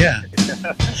take it. Yeah.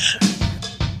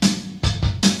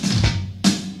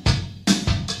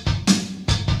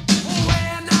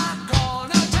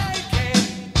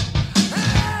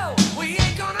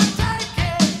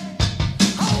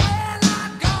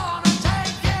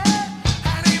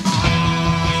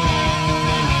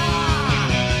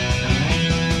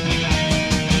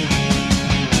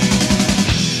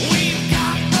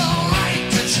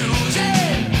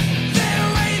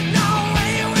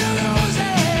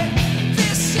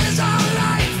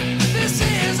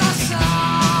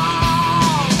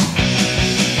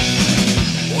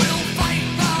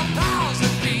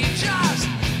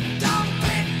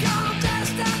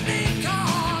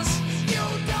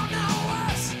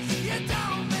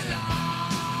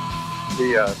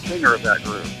 The singer of that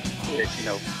group,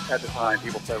 at the time,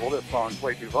 people said, well, this song's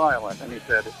way too violent. And he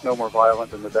said, it's no more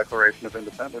violent than the Declaration of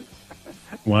Independence.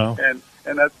 Wow. and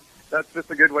that's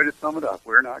just a good way to sum it up.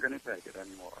 We're not going to take it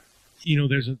anymore.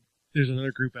 There's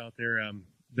another group out there.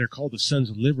 They're called the Sons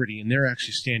of Liberty, and they're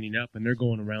actually standing up, and they're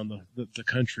going around the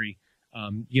country,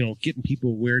 getting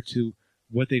people aware to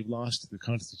what they've lost, the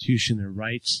Constitution, their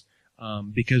rights,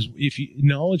 because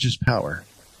knowledge is power.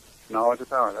 Knowledge is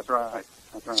power. That's right.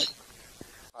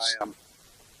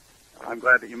 I'm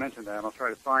glad that you mentioned that, and I'll try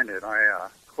to find it. I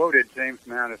quoted James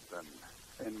Madison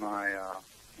in my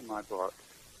book.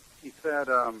 He said,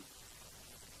 if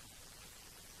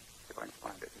I can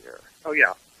find it here. Oh,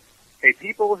 yeah. A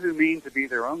people who mean to be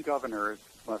their own governors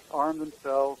must arm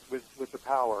themselves with the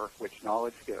power which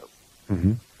knowledge gives.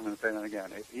 Mm-hmm. I'm going to say that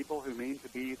again. A people who mean to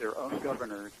be their own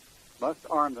governors must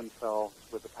arm themselves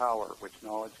with the power which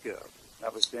knowledge gives.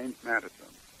 That was James Madison,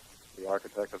 the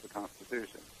architect of the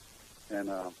Constitution. And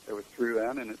it was true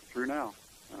then, and it's true now.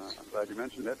 I'm glad you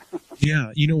mentioned it.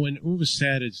 Yeah, and what was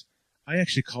sad is I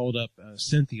actually called up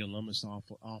Cynthia Lummis'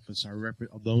 office, our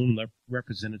lone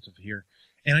representative here,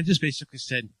 and I just basically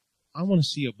said, I want to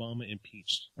see Obama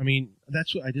impeached. I mean,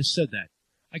 that's what I just said that.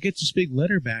 I get this big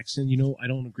letter back saying, I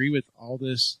don't agree with all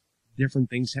this different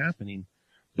things happening,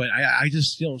 but I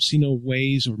just don't see no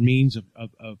ways or means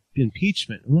of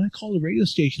impeachment. And when I called the radio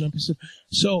station up, I said,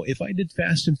 so if I did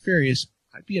Fast and Furious,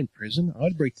 I'd be in prison.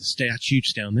 I'd break the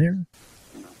statutes down there.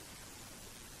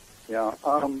 Yeah.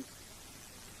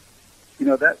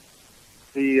 That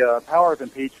the power of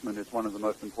impeachment is one of the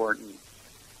most important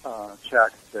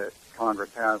checks that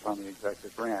Congress has on the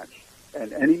executive branch.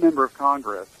 And any member of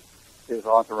Congress is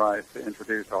authorized to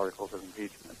introduce articles of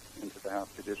impeachment into the House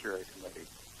Judiciary Committee.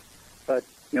 But,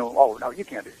 oh, no, you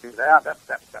can't do that.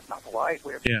 That's not polite.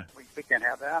 We can't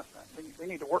have that. We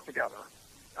need to work together.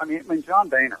 I mean, John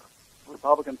Boehner,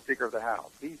 Republican Speaker of the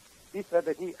House, he said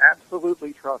that he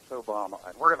absolutely trusts Obama,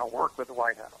 and we're going to work with the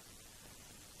White House.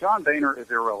 John Boehner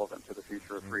is irrelevant to the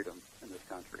future of freedom in this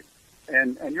country.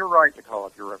 And you're right to call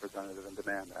up your representative and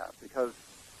demand that, because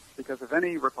if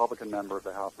any Republican member of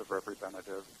the House of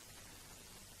Representatives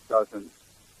doesn't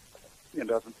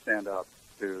stand up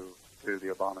to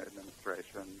the Obama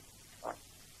administration,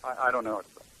 I don't know what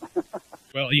to say.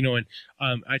 Well, and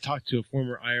I talked to a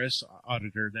former IRS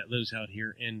auditor that lives out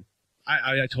here, and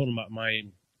I told him about my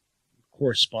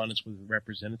correspondence with the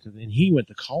representative, and he went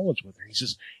to college with her. He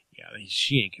says, yeah,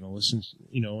 she ain't gonna listen,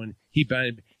 and he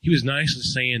was nicely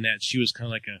saying that she was kind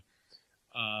of like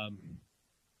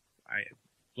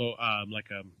like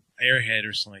a airhead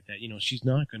or something like that. She's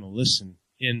not gonna listen,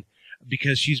 and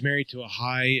because she's married to a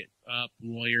high up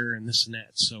lawyer and this and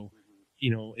that, so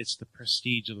it's the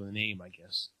prestige of the name, I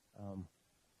guess.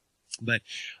 But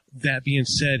that being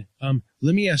said,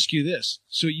 let me ask you this: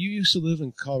 so you used to live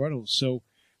in Colorado, so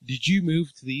did you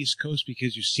move to the East Coast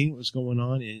because you've seen what was going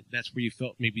on, and that's where you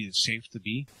felt maybe it's safe to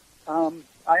be? I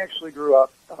actually grew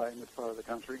up in this part of the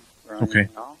country where I am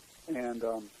now, and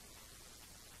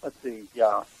let's see.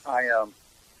 Yeah, I've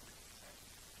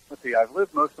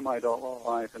lived most of my adult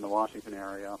life in the Washington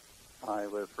area. I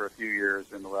lived for a few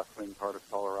years in the left-wing part of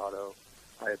Colorado.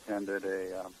 I attended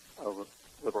a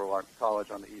liberal arts college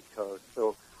on the East Coast,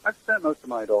 so I've spent most of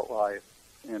my adult life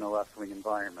in a left-wing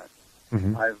environment.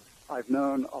 Mm-hmm. I've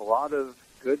known a lot of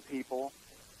good people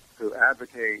who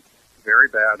advocate very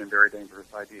bad and very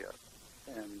dangerous ideas.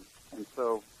 And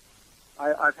so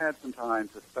I've had some time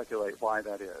to speculate why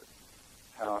that is.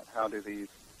 How do these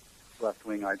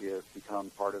left-wing ideas become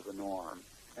part of the norm?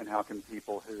 And how can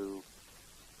people who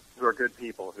are good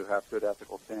people, who have good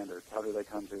ethical standards, how do they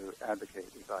come to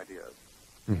advocate these ideas?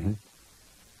 Mm-hmm.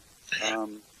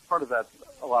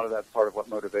 A lot of that's part of what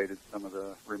motivated some of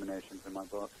the ruminations in my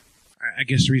book. I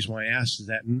guess the reason why I asked is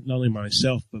that not only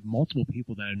myself, but multiple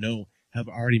people that I know have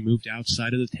already moved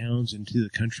outside of the towns into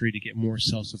the country to get more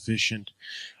self-sufficient.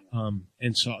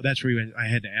 And so that's where I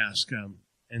had to ask.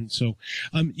 And so,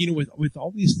 with all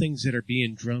these things that are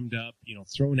being drummed up,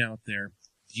 thrown out there,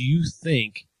 do you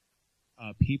think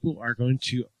people are going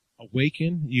to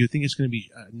awaken? Do you think it's going to be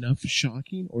enough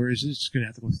shocking, or is this going to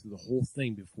have to go through the whole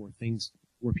thing before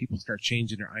where people start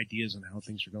changing their ideas on how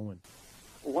things are going?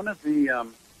 One of the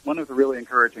really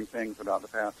encouraging things about the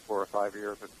past 4 or 5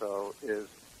 years or so is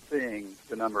seeing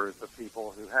the numbers of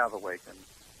people who have awakened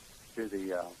to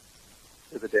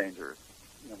the dangers.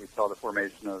 We saw the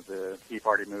formation of the Tea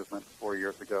Party movement 4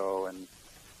 years ago, and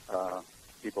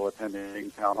people attending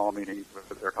town hall meetings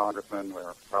with their congressmen,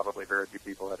 where probably very few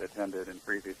people had attended in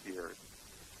previous years.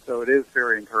 So it is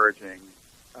very encouraging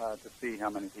to see how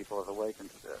many people have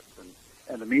awakened to this.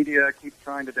 And the media keeps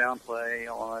trying to downplay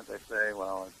all it. They say,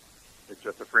 well, it's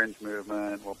just a fringe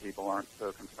movement. Well, people aren't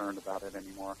so concerned about it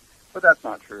anymore. But that's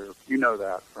not true. You know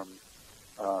that from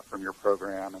your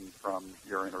program and from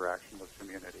your interaction with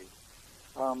community.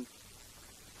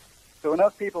 So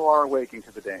enough people are awakening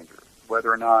to the danger.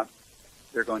 Whether or not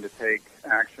they're going to take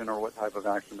action or what type of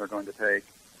action they're going to take,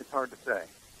 it's hard to say.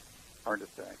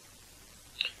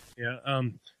 Yeah.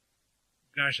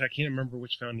 Gosh, I can't remember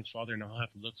which founding father, and I'll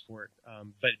have to look for it.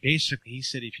 But basically, he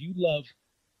said, if you love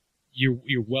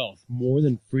your wealth more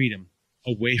than freedom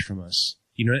away from us,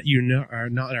 you are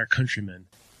not our countrymen.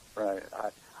 Right.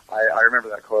 I remember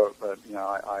that quote, but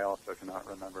I also cannot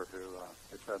remember who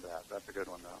said that. That's a good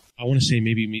one, though. I want to say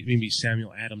maybe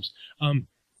Samuel Adams.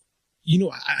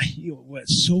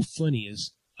 What's so funny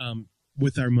is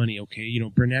with our money, okay,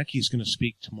 Bernanke is going to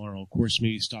speak tomorrow. Of course,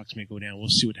 maybe stocks may go down. We'll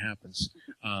see what happens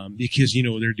because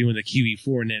they're doing the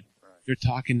QE4 and they're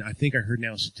talking. I think I heard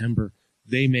now in September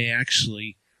they may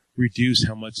actually reduce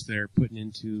how much they're putting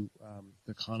into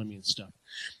the economy and stuff.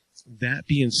 That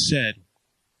being said,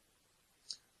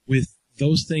 with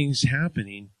those things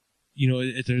happening,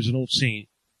 there's an old saying,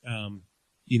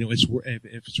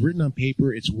 if it's written on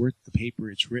paper, it's worth the paper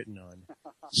it's written on.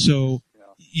 So,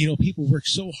 people work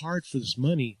so hard for this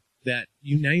money that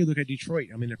now you look at Detroit.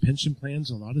 I mean, their pension plans,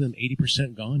 a lot of them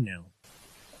 80% gone now.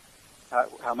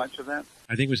 How much of that?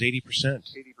 I think it was 80%. 80%.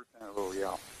 Oh,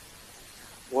 yeah.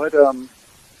 What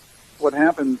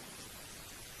happens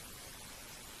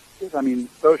is,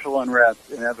 social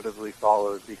unrest inevitably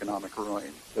follows economic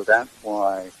ruin. So that's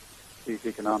why these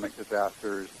economic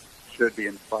disasters should be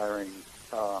inspiring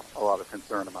a lot of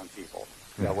concern among people.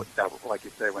 Mm-hmm. Like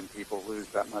you say, when people lose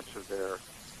that much of their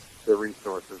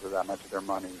resources or that much of their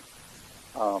money.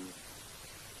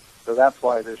 So that's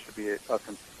why this should be a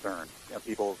concern.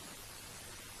 People's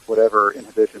whatever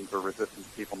inhibitions or resistance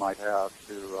people might have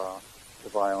to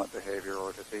violent behavior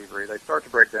or to thievery, they start to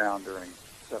break down during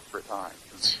desperate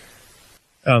times.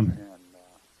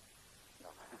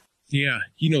 Yeah,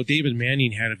 David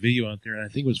Manning had a video out there, and I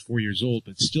think it was 4 years old,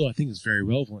 but still I think it's very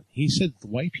relevant. He said the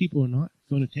white people are not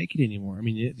going to take it anymore. I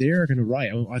mean, they are going to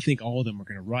riot. I think all of them are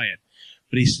going to riot.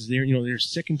 But he says they're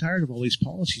sick and tired of all these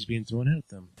policies being thrown at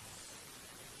them.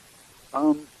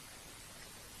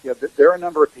 There are a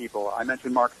number of people. I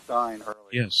mentioned Mark Stein earlier.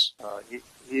 Yes.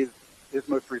 His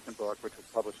most recent book, which was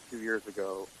published 2 years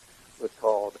ago, was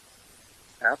called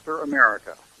After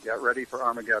America, Get Ready for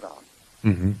Armageddon.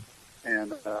 Mm-hmm.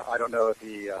 And I don't know if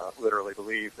he literally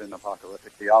believes in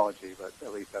apocalyptic theology, but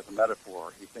at least as a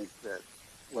metaphor, he thinks that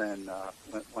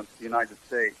once the United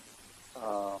States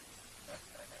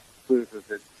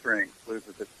loses its strength,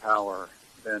 loses its power,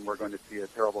 then we're going to see a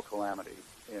terrible calamity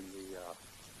in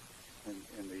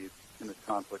this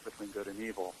conflict between good and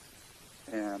evil.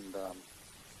 And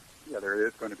there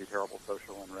is going to be terrible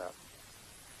social unrest.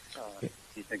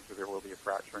 He thinks that there will be a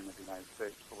fracturing of the United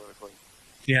States politically.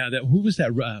 Yeah, who was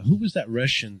that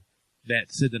Russian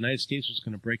that said the United States was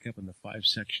going to break up into 5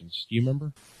 sections? Do you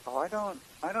remember? Oh, I don't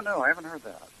know. I haven't heard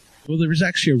that. Well, there was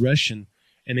actually a Russian,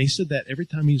 and they said that every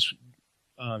time he's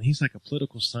like a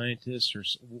political scientist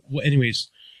anyways,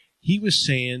 he was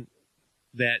saying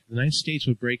that the United States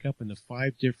would break up into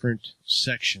 5 different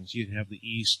sections. You'd have the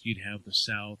East, you'd have the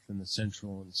South, and the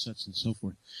Central, and such and so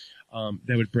forth.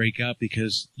 That would break up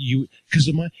basically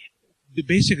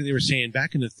they were saying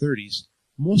back in the 30s,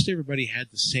 most everybody had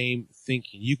the same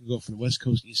thinking. You could go from the West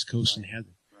Coast, East Coast, and have.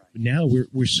 But now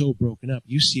we're so broken up.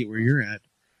 You see it where you're at,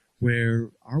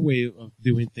 where our way of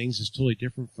doing things is totally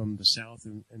different from the South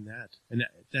and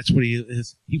that's what he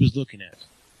was looking at.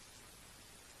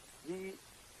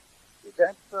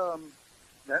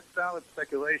 That's valid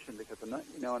speculation because a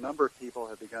number of people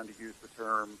have begun to use the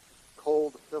term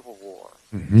cold civil war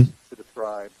mm-hmm. to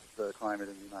describe the climate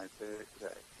in the United States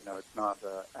today. It's not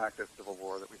the active civil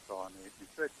war that we saw in the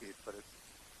 1860s, but it's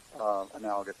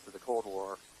analogous to the Cold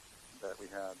War that we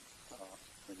had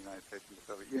in the United States and the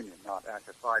Soviet Union. Not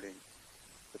active fighting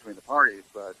between the parties,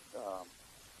 but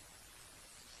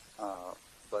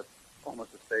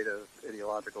almost a state of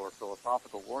ideological or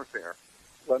philosophical warfare.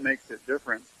 What makes it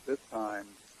different this time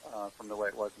from the way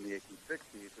it was in the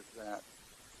 1860s is that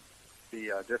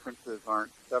the differences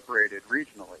aren't separated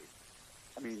regionally.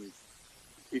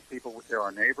 These people, they're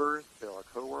our neighbors, they're our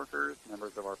coworkers,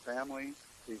 members of our family,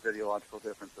 these ideological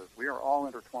differences. We are all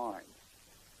intertwined.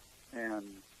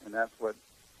 And that's what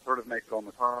sort of makes it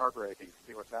almost heartbreaking to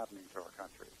see what's happening to our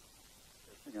country.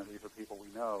 These are people we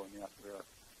know, and yet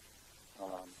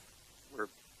we're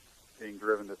being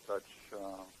driven to such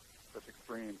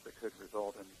extremes that could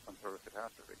result in some sort of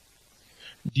catastrophe.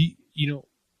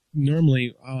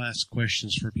 Normally I'll ask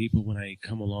questions for people when I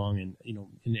come along and,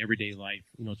 in everyday life,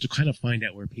 to kind of find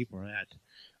out where people are at.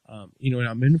 And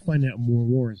I'm going to find out more and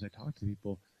more as I talk to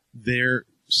people. They're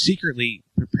secretly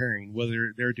preparing,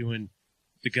 whether they're doing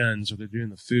the guns or they're doing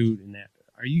the food and that.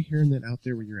 Are you hearing that out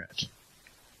there where you're at?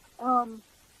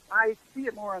 I see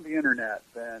it more on the internet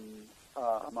than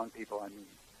among people I meet.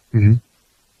 Mm-hmm.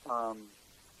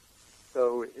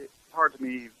 So it's hard for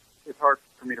me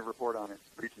to report on it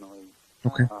regionally.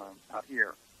 Okay. Out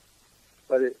here.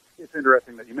 But it's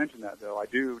interesting that you mentioned that, though. I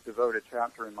do devote a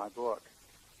chapter in my book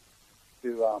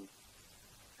to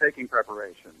taking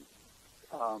preparations.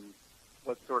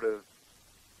 What sort of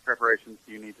preparations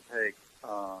do you need to take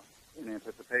in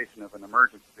anticipation of an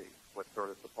emergency? What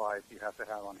sort of supplies do you have to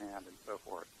have on hand and so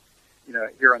forth?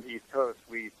 Here on the East Coast,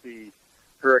 we see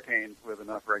hurricanes with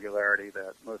enough regularity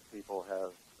that most people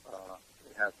have,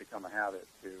 it has become a habit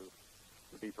to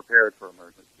be prepared for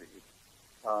emergencies.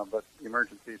 But the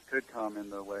emergencies could come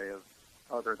in the way of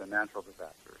other than natural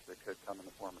disasters. They could come in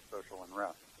the form of social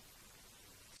unrest.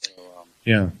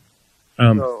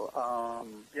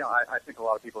 I think a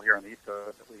lot of people here on the East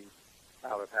Coast, at least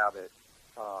out of habit,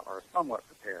 are somewhat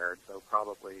prepared, though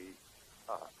probably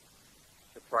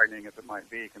as frightening as it might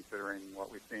be, considering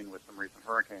what we've seen with some recent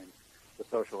hurricanes, the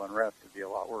social unrest could be a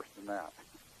lot worse than that.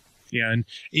 Yeah, and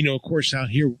of course, out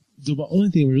here, the only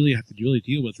thing we really have to really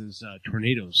deal with is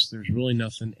tornadoes. There's really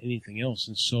anything else,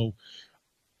 and so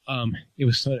it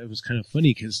was kind of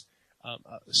funny because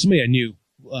somebody I knew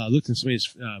looked in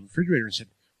somebody's refrigerator and said,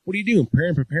 "What are you doing?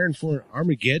 Preparing for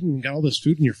Armageddon? And got all this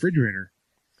food in your refrigerator?"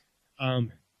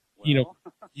 Of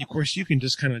course, you can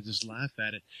just kind of just laugh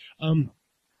at it.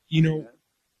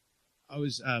 I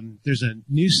was there's a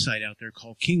news site out there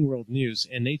called King World News,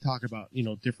 and they talk about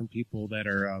different people that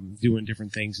are doing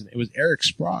different things. And it was Eric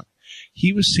Sprock.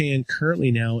 He was saying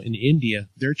currently now in India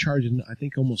they're charging I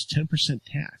think almost 10%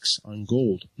 tax on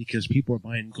gold because people are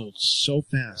buying gold so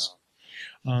fast.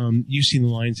 You've seen the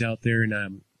lines out there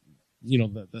in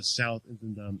the South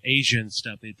and Asia and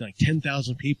stuff. They've like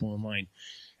 10,000 people in line.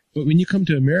 But when you come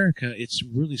to America, it's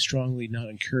really strongly not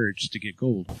encouraged to get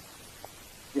gold.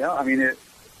 Yeah, I mean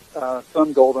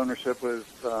some gold ownership was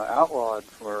outlawed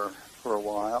for a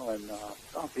while, and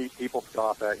people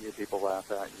scoff at you, people laugh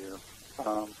at you.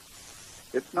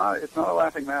 It's not a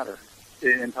laughing matter.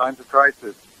 In times of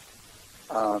crisis,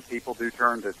 people do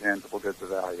turn to tangible goods of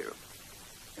value.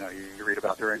 You read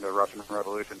about during the Russian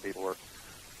Revolution, people were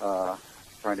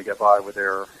trying to get by with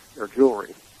their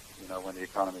jewelry. When the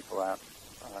economy collapsed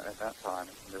at that time,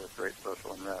 and there was great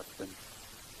social unrest, and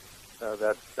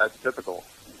that's typical.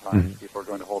 In times people are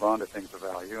going to hold on to things of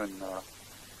value, and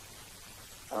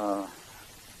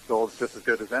gold's just as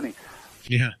good as any.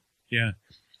 Yeah.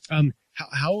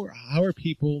 How are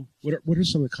people? What are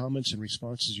some of the comments and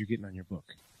responses you're getting on your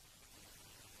book?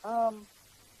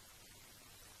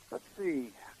 Let's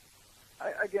see.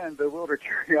 Again, bewildered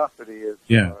curiosity is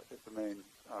the main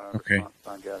response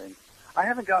I'm getting. I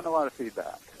haven't gotten a lot of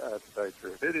feedback, to tell you the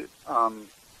truth. It is,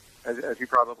 as you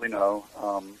probably know,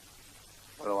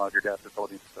 what a lot of your guests have told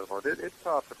you and so forth, it's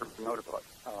tough to promote a book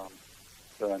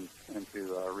and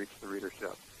to reach the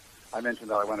readership. I mentioned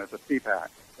that I went as a CPAC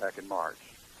back in March.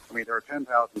 I mean, there are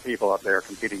 10,000 people up there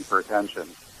competing for attention,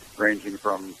 ranging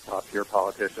from top-tier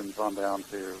politicians on down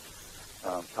to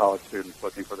college students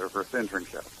looking for their first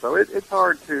internship. So it's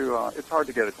hard to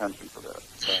get attention for this.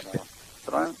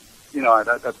 But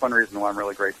that's one reason why I'm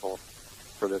really grateful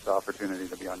for this opportunity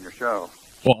to be on your show.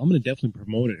 Well, I'm going to definitely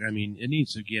promote it. I mean, it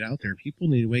needs to get out there. People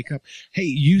need to wake up. Hey,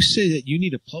 you say that you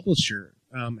need a publisher.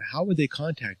 How would they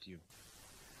contact you?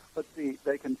 Let's see.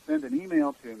 They can send an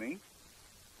email to me.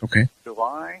 Okay.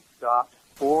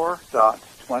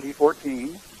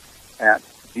 July.4.2014 at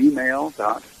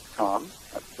gmail.com.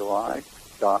 That's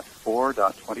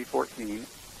July.4.2014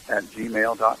 at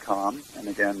gmail.com. And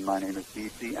again, my name is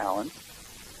D.C. Allen.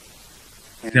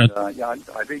 And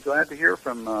I'd be glad to hear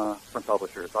from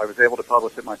publishers. I was able to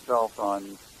publish it myself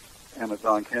on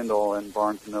Amazon Kindle and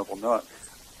Barnes & Noble Nook,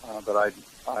 but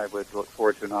I would look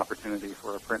forward to an opportunity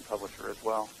for a print publisher as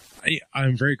well.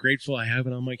 I'm very grateful I have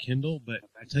it on my Kindle, but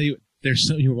I tell you,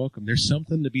 you're welcome. There's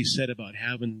something to be said about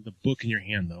having the book in your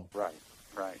hand, though. Right.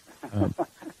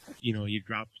 You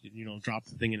drop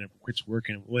the thing and it quits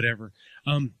working, whatever.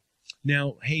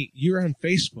 Now, hey, you're on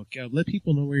Facebook. Let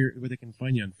people know where they can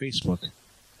find you on Facebook.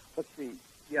 Let's see.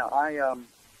 Yeah,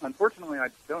 unfortunately, I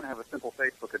don't have a simple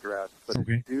Facebook address, but if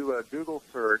you do a Google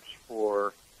search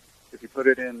for, if you put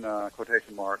it in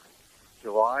quotation marks,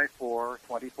 July 4,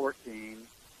 2014,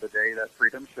 the day that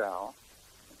freedom shall,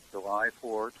 July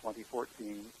 4,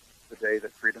 2014, the day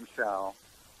that freedom shall,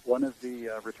 one of the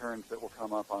returns that will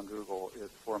come up on Google is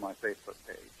for my Facebook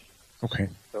page. Okay.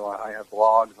 So I have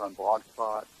blogs on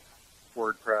Blogspot,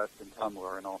 WordPress, and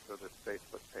Tumblr, and also this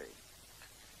Facebook page.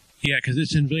 Yeah, because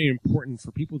it's really important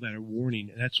for people that are warning.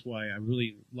 And that's why I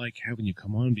really like having you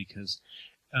come on, because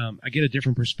I get a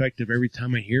different perspective every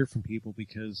time I hear from people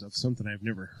because of something I've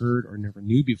never heard or never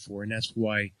knew before. And that's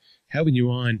why having you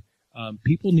on,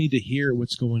 people need to hear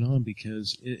what's going on,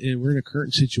 because we're in a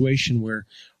current situation where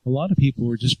a lot of people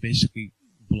are just basically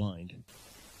blind.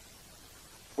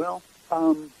 Well,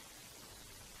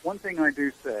 one thing I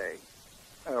do say,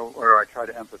 or I try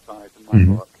to emphasize in my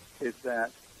book, is that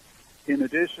in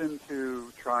addition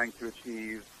to trying to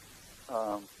achieve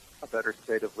a better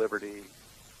state of liberty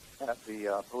at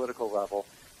the political level,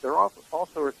 there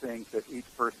also are things that each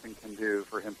person can do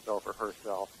for himself or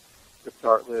herself to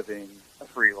start living a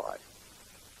free life.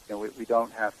 We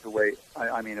don't have to wait.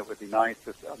 I mean, it would be nice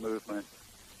if a movement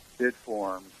did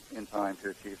form in time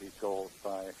to achieve these goals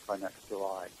by next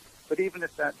July. But even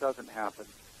if that doesn't happen,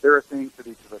 there are things that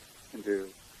each of us can do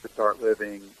to start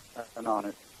living an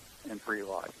honest and free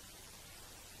life.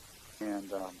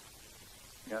 And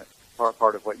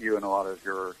part of what you and a lot of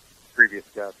your previous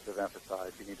guests have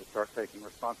emphasized, you need to start taking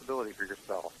responsibility for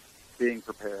yourself, being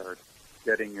prepared,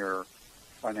 getting your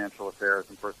financial affairs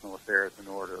and personal affairs in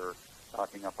order,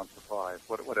 stocking up on supplies,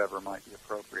 whatever might be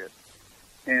appropriate.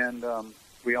 And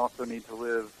we also need to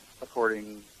live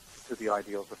according to the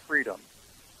ideals of freedom.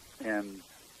 And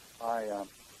I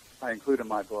include in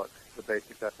my book the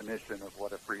basic definition of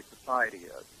what a free society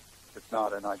is. It's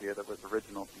not an idea that was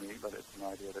original to me, but it's an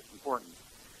idea that's important.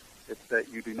 It's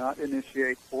that you do not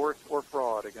initiate force or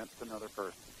fraud against another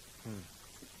person.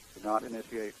 Do not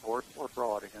initiate force or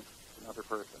fraud against another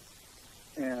person.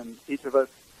 And each of us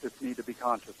just need to be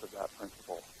conscious of that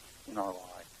principle in our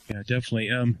lives. Yeah, definitely.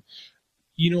 Of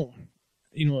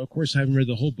course, I haven't read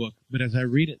the whole book, but as I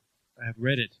read it, I've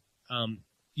read it.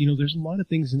 There's a lot of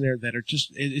things in there that are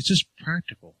it's just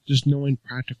practical, just knowing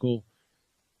practical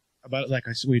about, like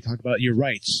I said, when you talk about your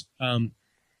rights.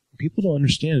 People don't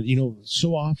understand,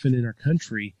 so often in our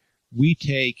country, we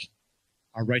take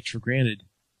our rights for granted,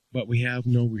 but we have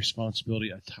no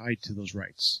responsibility tied to those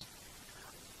rights.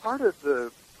 Part of the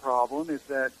problem is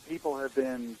that people have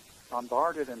been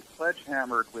bombarded and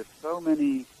sledgehammered with so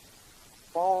many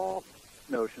false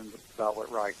notions about what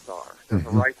rights are. There's a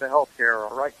right to health care,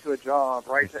 a right to a job,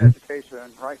 right to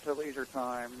education, right to leisure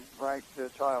time, right to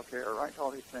child care, right to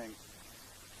all these things.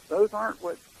 Those aren't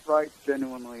what rights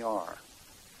genuinely are.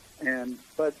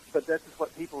 But this is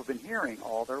what people have been hearing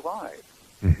all their lives.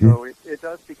 So it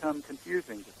does become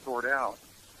confusing to sort out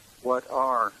what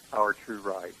are our true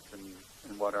rights and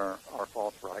what are our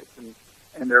false rights.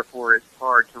 And therefore it's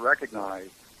hard to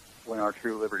recognize when our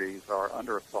true liberties are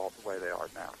under assault the way they are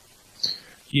now.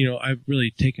 I've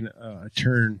really taken a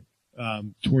turn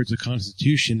towards the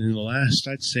Constitution in the last,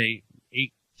 I'd say,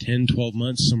 8, 10, 12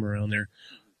 months, somewhere around there,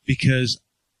 because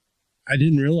I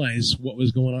didn't realize what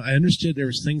was going on. I understood there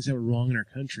was things that were wrong in our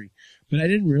country, but I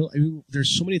didn't realize,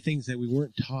 there's so many things that we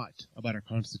weren't taught about our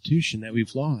Constitution that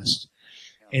we've lost.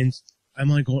 And I'm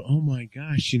like going, oh my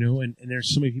gosh, and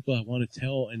there's so many people I want to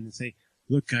tell and say,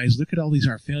 look guys, look at all these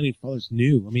our founding fathers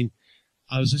knew.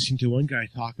 I was listening to one guy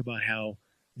talk about how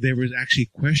there was actually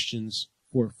questions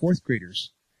for fourth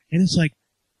graders. And it's like,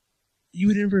 you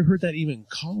would never heard that even in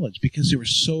college because they were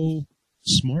so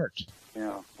smart.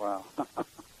 Yeah, wow.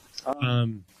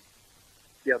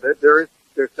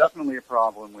 There's definitely a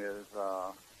problem with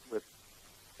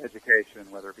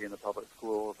education, whether it be in the public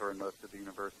schools or in most of the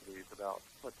universities, about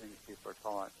what things people are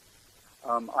taught.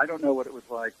 I don't know what it was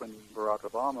like when Barack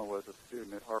Obama was a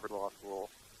student at Harvard Law School,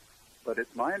 but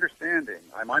it's my understanding,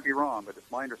 I might be wrong, but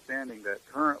it's my understanding that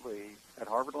currently at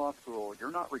Harvard Law School,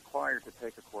 you're not required to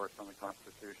take a course on the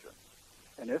Constitution.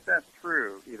 And if that's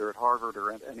true, either at Harvard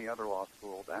or at any other law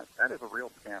school, that is a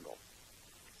real scandal.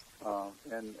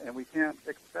 And we can't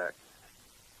expect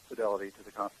fidelity to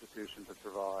the Constitution to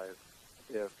survive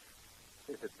if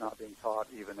it's not being taught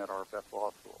even at our best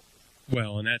law schools.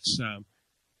 Well, and that's the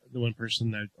one person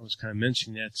that I was kind of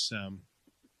mentioning, that's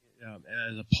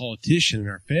as a politician in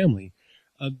our family,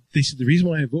 they said the reason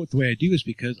why I vote the way I do is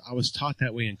because I was taught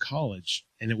that way in college,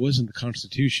 and it wasn't the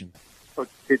Constitution. So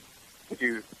could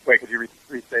you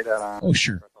restate that? Oh,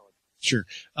 sure.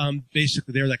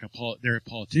 Basically, they're a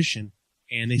politician,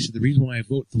 and they said the reason why I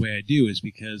vote the way I do is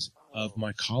because of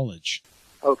my college.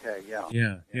 Okay,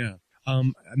 yeah. Yeah.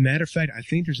 Matter of fact, I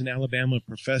think there's an Alabama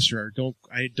professor,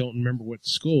 I don't remember what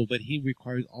school, but he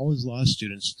requires all his law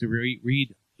students to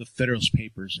read the Federalist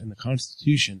Papers and the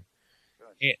Constitution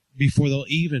before they'll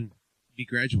even be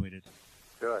graduated.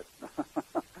 Good.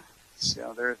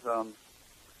 Yeah, there's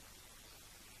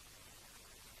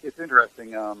it's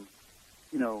interesting. Barack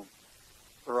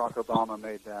Obama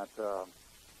made that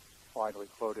widely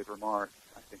quoted remark,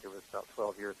 I think it was about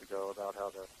 12 years ago, about how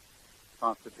the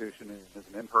Constitution is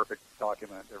an imperfect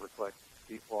document that reflects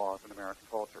deep flaws in American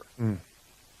culture.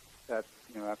 That's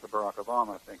what Barack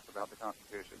Obama thinks about the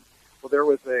Constitution. Well, there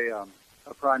was a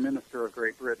Prime Minister of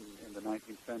Great Britain in the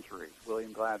 19th century,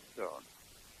 William Gladstone,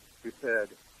 who said,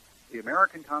 "The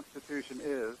American Constitution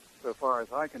is, so far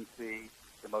as I can see,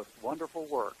 the most wonderful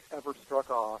work ever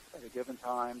struck off at a given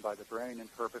time by the brain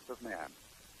and purpose of man."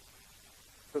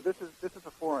 So this is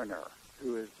a foreigner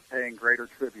who is paying greater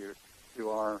tribute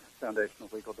to our foundational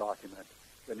legal document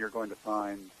than you're going to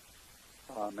find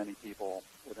many people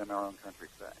within our own country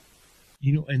saying.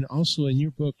 And also in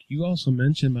your book, you also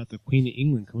mentioned about the Queen of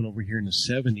England coming over here in the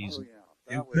 70s. Oh,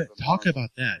 yeah. Talk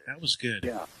about that. That was good.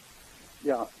 Yeah.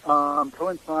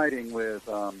 Coinciding with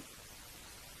the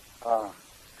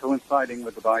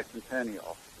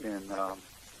bicentennial in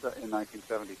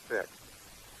 1976,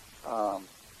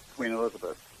 Queen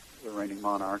Elizabeth, the reigning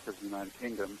monarch of the United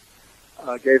Kingdom,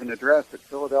 gave an address at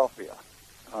Philadelphia,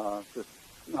 just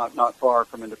not far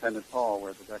from Independence Hall,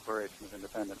 where the Declaration of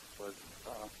Independence was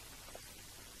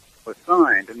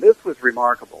signed. And this was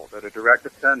remarkable, that a direct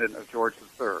descendant of George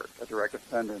III, a direct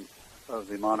descendant of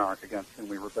the monarch against whom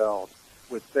we rebelled,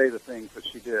 would say the things that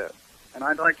she did. And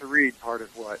I'd like to read part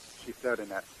of what she said in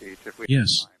that speech, if we have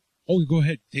time. Oh, go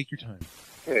ahead. Take your time.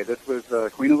 Okay, this was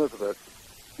Queen Elizabeth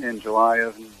in July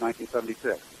of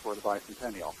 1976, before the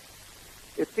bicentennial.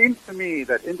 It seems to me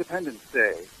that Independence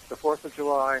Day, the 4th of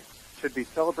July, should be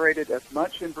celebrated as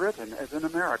much in Britain as in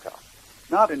America,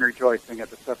 not in rejoicing at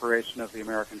the separation of the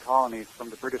American colonies from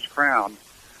the British Crown,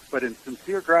 but in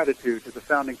sincere gratitude to the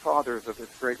founding fathers of this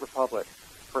great republic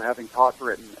for having taught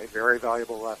Britain a very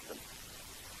valuable lesson.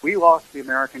 We lost the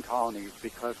American colonies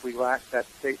because we lacked that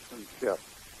statesmanship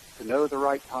to know the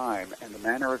right time and the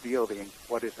manner of yielding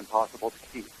what is impossible to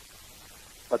keep.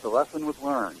 But the lesson was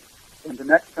learned. In the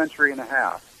next century and a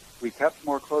half, we kept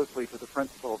more closely to the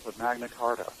principles of Magna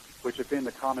Carta, which have been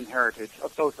the common heritage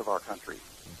of both of our countries.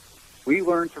 We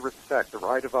learned to respect the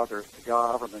right of others to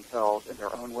govern themselves in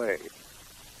their own ways.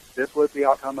 This was the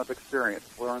outcome of experience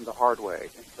learned the hard way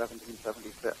in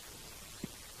 1776.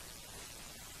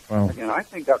 Wow. Again, I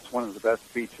think that's one of the best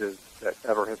speeches that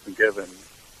ever has been given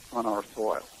on our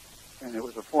soil. And it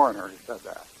was a foreigner who said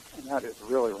that. And that is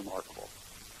really remarkable.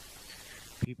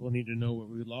 People need to know what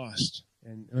we lost.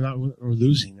 And or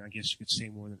losing, I guess you could say,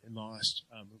 more than lost.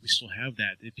 We still have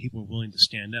that if people are willing to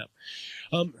stand up.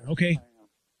 Okay.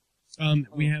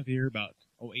 We have here about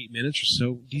 8 minutes or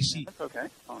so. DC. That's okay.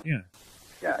 Yeah.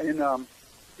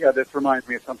 Yeah. This reminds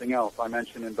me of something else I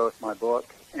mentioned in both my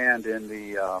book and in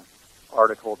the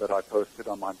article that I posted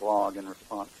on my blog in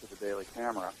response to the Daily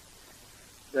Camera.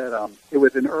 That it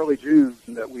was in early June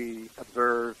that we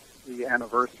observed the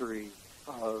anniversary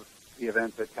of the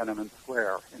events at Tiananmen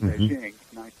Square in Beijing,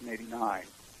 1989,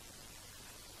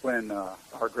 when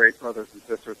our great brothers and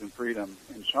sisters in freedom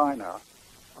in China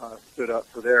stood up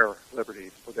for their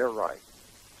liberties, for their rights.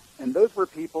 And those were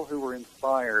people who were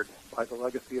inspired by the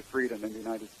legacy of freedom in the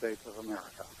United States of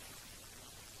America.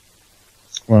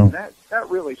 Wow. And that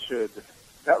really should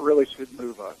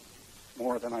move us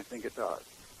more than I think it does.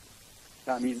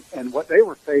 I mean, and what they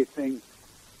were facing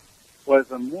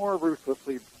was a more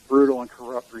ruthlessly brutal and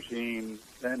corrupt regime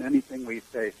than anything we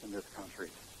face in this country.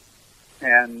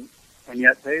 And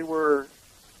yet they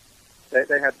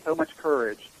had so much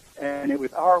courage, and it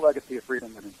was our legacy of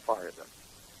freedom that inspired them.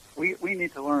 We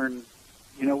need to learn,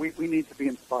 we need to be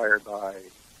inspired by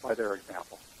their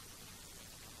example.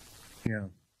 Yeah.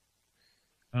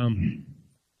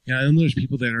 Yeah, I know there's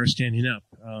people that are standing up,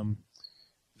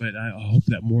 but I hope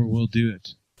that more will do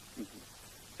it.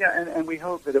 Yeah, and we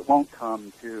hope that it won't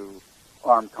come to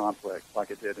armed conflict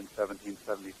like it did in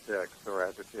 1776 or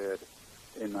as it did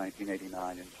in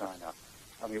 1989 in China.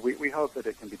 I mean, we hope that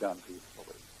it can be done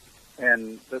peacefully.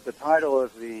 And the title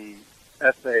of the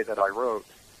essay that I wrote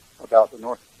about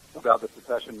the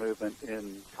secession movement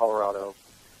in Colorado,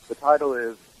 the title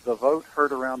is "The Vote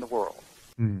Heard Around the World."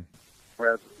 Mm.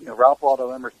 Whereas, Ralph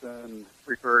Waldo Emerson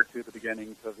referred to the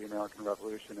beginnings of the American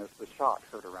Revolution as the shot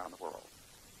heard around the world.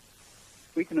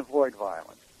 We can avoid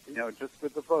violence, just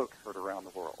with the vote heard around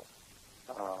the world.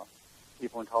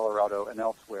 People in Colorado and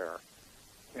elsewhere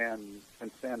can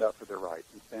stand up for their rights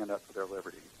and stand up for their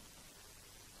liberties.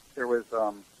 There was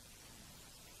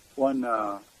one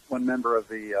member of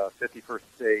the 51st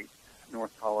State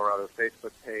North Colorado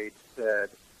Facebook page said,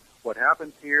 "What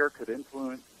happens here could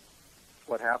influence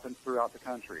what happens throughout the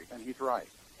country," and he's right.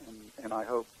 And I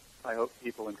hope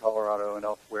people in Colorado and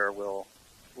elsewhere will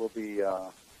be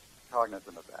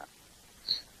cognizant of that.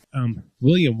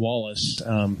 William Wallace,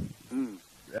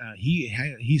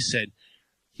 he said,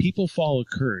 "People follow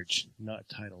courage, not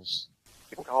titles."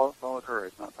 People follow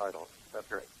courage, not titles. That's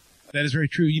right. That is very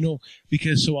true.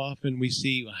 Because so often we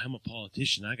see, well, I'm a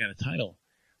politician, I got a title.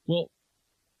 Well,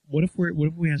 what if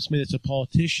we have somebody that's a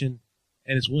politician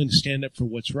and is willing to stand up for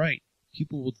what's right?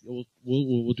 People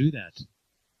will do that.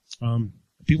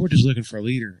 People are just looking for a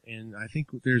leader, and I think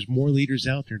there's more leaders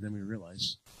out there than we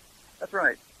realize. That's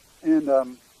right. And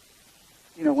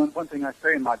one thing I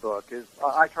say in my book is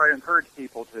I try to encourage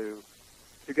people to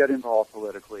get involved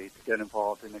politically, to get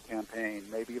involved in a campaign,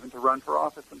 maybe even to run for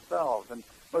office themselves. And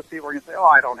most people are going to say, "Oh,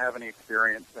 I don't have any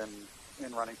experience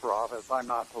in running for office. I'm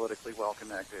not politically well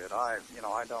connected. I'm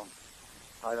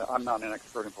not an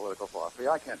expert in political philosophy.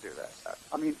 I can't do that."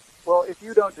 I mean, well, if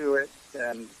you don't do it,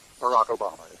 then Barack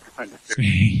Obama is going to do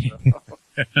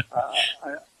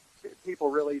it. People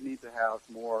really need to have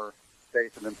more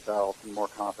faith in themselves and more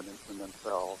confidence in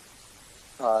themselves,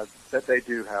 that they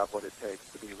do have what it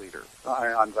takes to be leaders.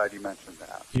 I'm glad you mentioned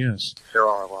that. Yes. There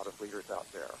are a lot of leaders out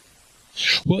there.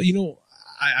 Well,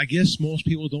 I guess most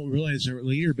people don't realize they're a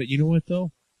leader, but you know what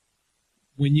though?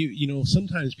 When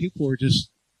sometimes people are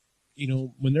just,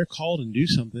 when they're called and do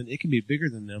something, it can be bigger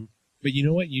than them. But you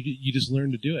know what? You just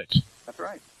learn to do it. That's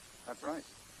right. That's right.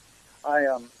 I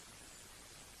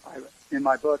in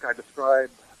my book, I describe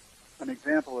an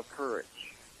example of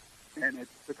courage, and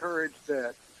it's the courage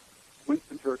that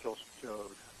Winston Churchill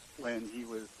showed when he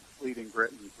was leading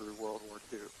Britain through World War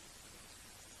II.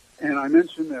 And I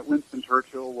mentioned that Winston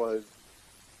Churchill was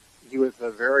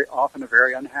often a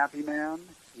very unhappy man.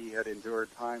 He had endured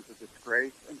times of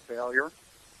disgrace and failure.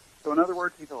 So in other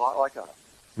words, he's a lot like us.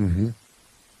 Mm-hmm.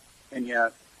 And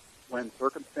yet, when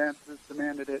circumstances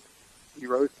demanded it, he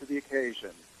rose to the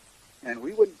occasion. And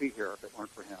we wouldn't be here if it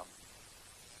weren't for him.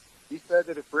 He said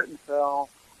that if Britain fell,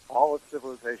 all of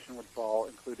civilization would fall,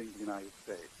 including the United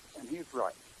States. And he's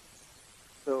right.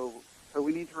 So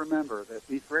we need to remember that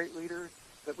these great leaders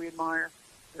that we admire,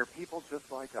 they're people just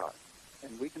like us.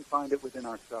 And we can find it within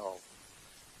ourselves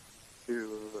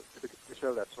to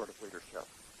show that sort of leadership.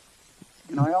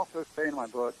 And I also say in my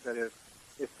book that if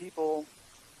people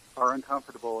are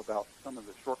uncomfortable about some of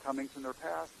the shortcomings in their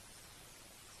past,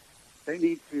 they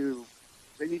need to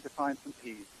find some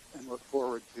peace and look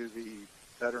forward to the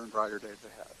better and brighter days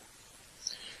ahead.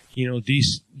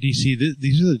 DC,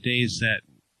 these are the days that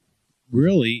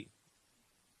really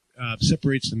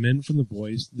separates the men from the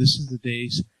boys. This is the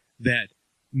days that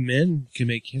men can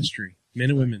make history, men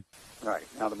and women. Right.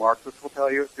 Now, the Marxists will tell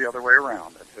you it's the other way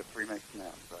around, that history makes men.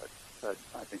 But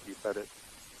I think you said it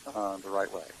the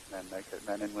right way. Men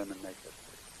and women make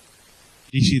history.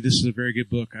 DC, this is a very good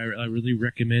book. I really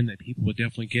recommend that people would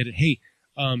definitely get it. Hey,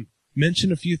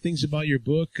 mention a few things about your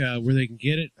book, where they can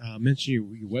get it. Mention your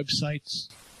websites.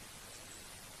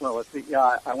 Well, let's see.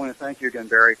 Yeah, I want to thank you again,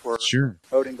 Barry, for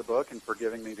quoting the book and for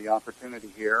giving me the opportunity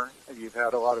here. You've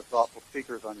had a lot of thoughtful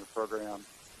speakers on your program,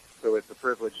 so it's a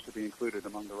privilege to be included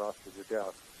among the roster of your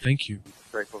guests. Thank you. I'm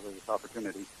grateful for this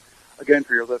opportunity. Again,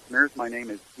 for your listeners, my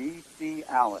name is D.C.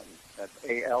 Allen. That's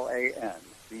A-L-A-N.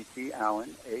 D.C.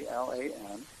 Allen,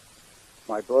 A-L-A-N.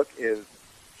 My book is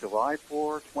July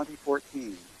 4,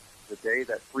 2014, The Day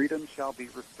That Freedom Shall Be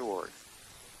Restored.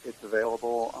 It's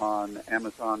available on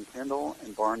Amazon Kindle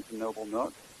and Barnes & Noble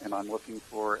Nook, and I'm looking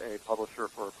for a publisher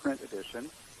for a print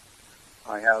edition.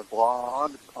 I have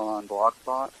blogs on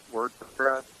Blogspot,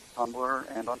 WordPress, Tumblr,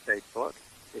 and on Facebook.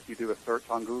 If you do a search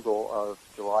on Google of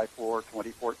July 4,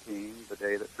 2014, The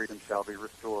Day That Freedom Shall Be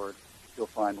Restored, you'll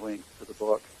find links to the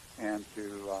book and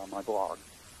to my blog.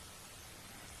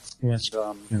 Well, that's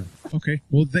yeah. Okay.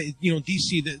 Well,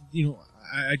 DC,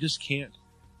 I just can't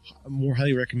more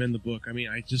highly recommend the book. I mean,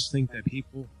 I just think that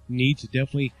people need to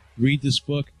definitely read this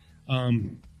book.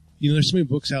 There's so many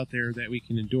books out there that we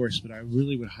can endorse, but I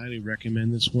really would highly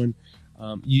recommend this one.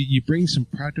 You bring some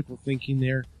practical thinking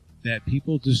there that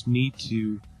people just need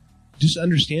to just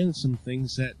understand some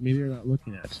things that maybe they're not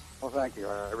looking at. Well, thank you.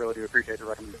 I really do appreciate the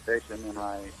recommendation, and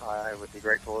I would be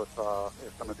grateful if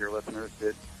some of your listeners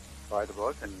did buy the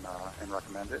book and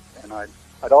recommend it. And I'd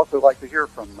also like to hear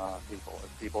from people.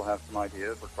 If people have some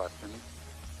ideas or questions,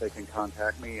 they can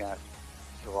contact me at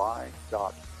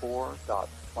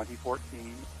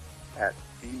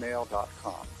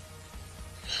july.4.2014@gmail.com.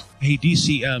 Hey,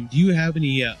 DC, do you have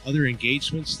any other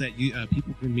engagements that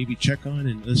people can maybe check on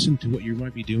and listen to what you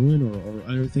might be doing or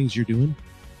other things you're doing?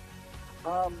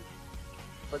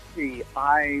 Let's see.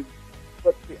 I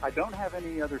don't have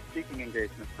any other speaking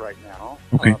engagements right now,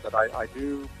 okay. But I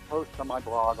do post on my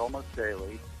blog almost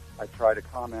daily. I try to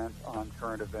comment on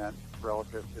current events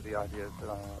relative to the ideas that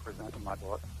I present in my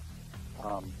book.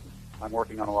 I'm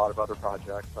working on a lot of other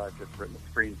projects. I've just written a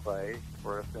screenplay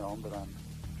for a film, but I'm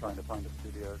trying to find a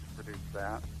studio to produce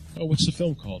that. Oh, what's the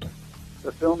film called?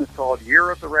 The film is called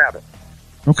Year of the Rabbit.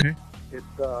 Okay. It's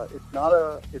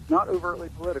not overtly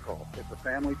political. It's a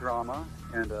family drama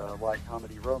and a light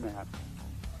comedy romance,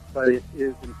 but it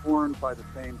is informed by the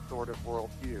same sort of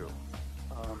worldview.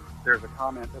 There's a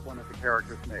comment that one of the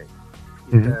characters makes.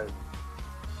 He says,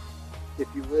 "If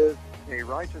you live a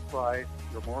righteous life,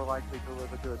 you're more likely to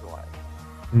live a good life."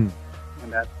 And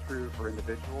that's true for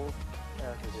individuals,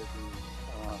 as it is in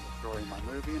the story in my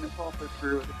movie, and it's also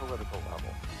true at the political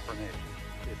level for nations.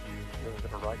 If you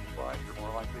live a righteous life, you're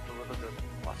more likely to live a good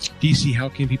life. DC, how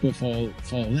can people follow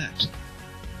that?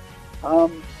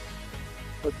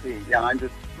 Let's see. Yeah, I'm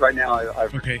just right now.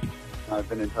 I've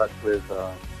been in touch with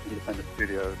independent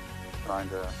studios,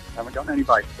 haven't gotten any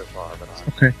bites so far, but that's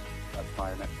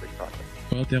my next big project.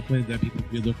 Well, definitely that people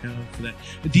be looking out for that.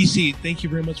 DC, thank you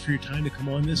very much for your time to come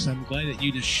on this. I'm glad that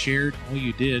you just shared all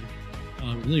you did.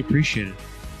 Really appreciate it.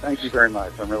 Thank you very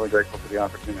much. I'm really grateful for the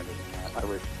opportunity. I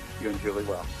wish you and Julie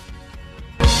well.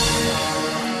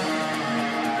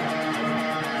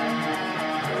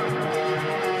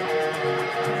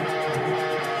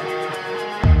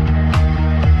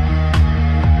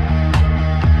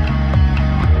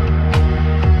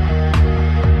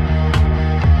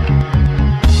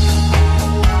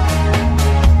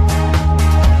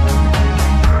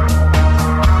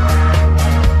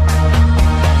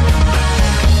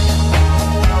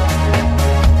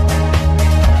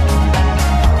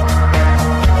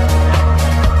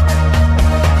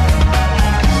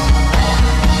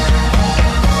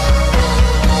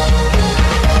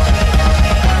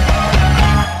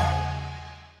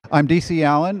 I'm DC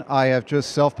Allen. I have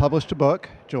just self-published a book,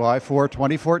 July 4,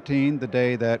 2014, the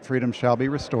day that freedom shall be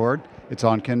restored. It's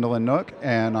on Kindle and Nook,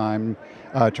 and I'm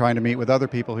trying to meet with other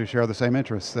people who share the same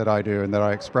interests that I do and that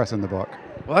I express in the book.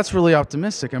 Well, that's really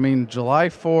optimistic. I mean, July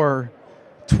 4,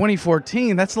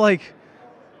 2014, that's like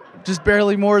just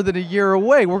barely more than a year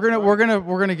away. We're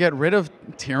gonna get rid of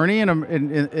tyranny in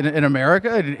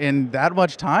America in that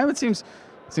much time. It seems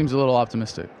a little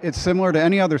optimistic. It's similar to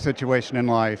any other situation in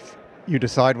life. You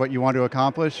decide what you want to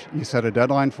accomplish, you set a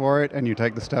deadline for it, and you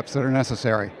take the steps that are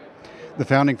necessary. The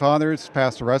Founding Fathers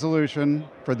passed a resolution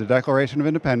for the Declaration of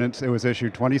Independence. It was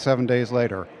issued 27 days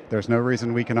later. There's no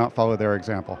reason we cannot follow their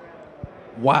example.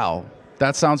 Wow,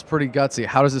 that sounds pretty gutsy.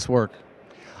 How does this work?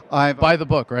 Buy the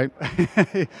book, right?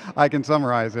 I can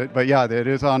summarize it, but yeah, it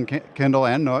is on Kindle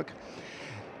and Nook.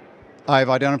 I've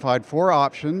identified 4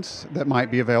 options that might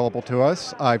be available to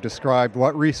us. I've described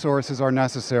what resources are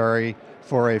necessary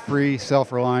for a free,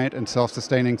 self-reliant, and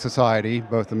self-sustaining society,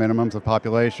 both the minimums of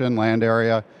population, land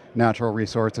area, natural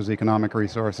resources, economic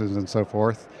resources, and so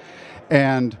forth.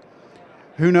 And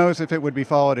who knows if it would be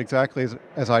followed exactly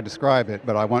as I describe it,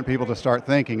 but I want people to start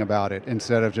thinking about it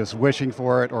instead of just wishing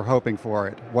for it or hoping for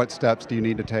it. What steps do you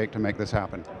need to take to make this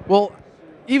happen? Well,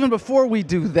 even before we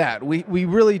do that, we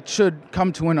really should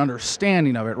come to an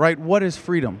understanding of it, right? What is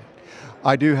freedom?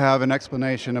 I do have an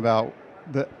explanation about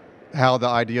how the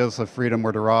ideas of freedom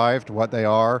were derived, what they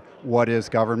are, what is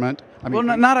government. Well,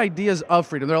 not ideas of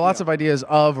freedom. There are lots of ideas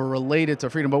of or related to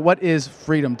freedom, but what is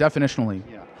freedom definitionally?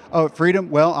 Yeah. Oh, freedom.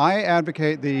 Well, I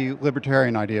advocate the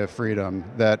libertarian idea of freedom,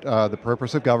 that the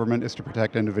purpose of government is to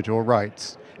protect individual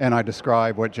rights. And I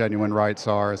describe what genuine rights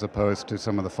are as opposed to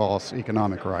some of the false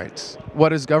economic rights.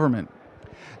 What is government?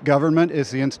 Government is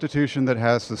the institution that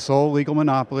has the sole legal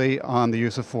monopoly on the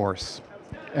use of force.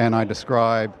 And I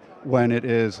describe when it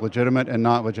is legitimate and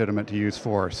not legitimate to use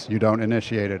force. You don't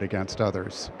initiate it against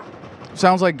others.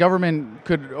 Sounds like government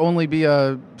could only be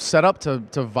set up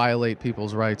to violate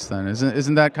people's rights then.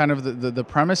 Isn't that kind of the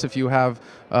premise? If you have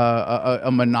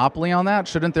a monopoly on that,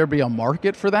 shouldn't there be a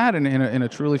market for that in a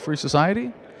truly free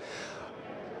society?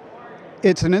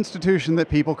 It's an institution that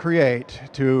people create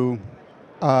to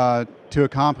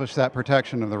accomplish that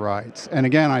protection of the rights. And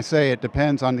again, I say it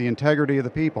depends on the integrity of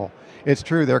the people. It's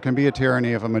true, there can be a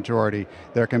tyranny of a majority.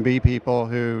 There can be people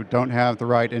who don't have the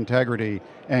right integrity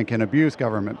and can abuse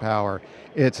government power.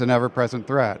 It's an ever-present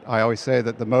threat. I always say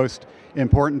that the most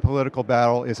important political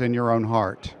battle is in your own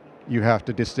heart. You have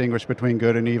to distinguish between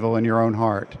good and evil in your own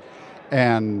heart.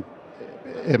 And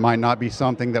it might not be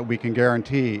something that we can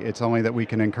guarantee. It's only that we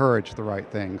can encourage the right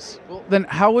things. Well, then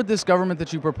how would this government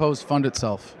that you propose fund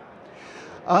itself?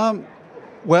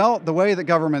 Well, the way that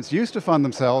governments used to fund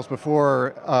themselves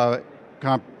before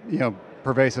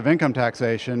pervasive income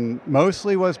taxation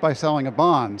mostly was by selling of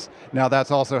bonds. Now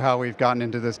that's also how we've gotten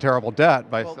into this terrible debt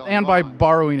by selling and bonds. By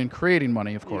borrowing and creating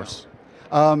money, of course.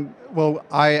 Yeah. Well,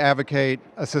 I advocate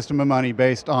a system of money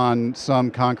based on some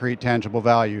concrete, tangible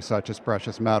value, such as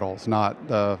precious metals, not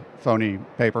the phony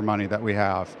paper money that we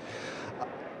have.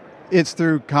 It's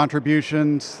through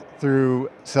contributions, through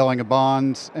selling of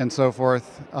bonds, and so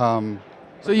forth.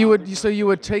 So you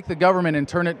would take the government and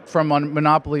turn it from a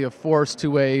monopoly of force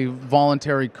to a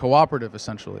voluntary cooperative,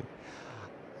 essentially.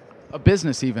 A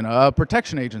business, even a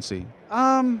protection agency.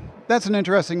 That's an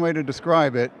interesting way to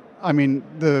describe it. I mean,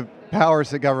 the powers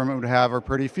that government would have are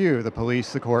pretty few: the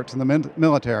police, the courts, and the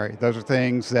military. Those are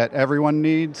things that everyone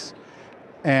needs,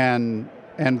 and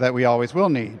that we always will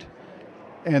need.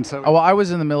 And so, well, I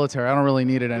was in the military. I don't really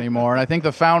need it anymore. And I think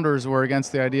the founders were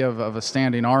against the idea of a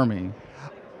standing army.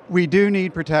 We do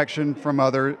need protection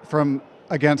from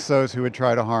against those who would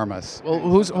try to harm us. Well,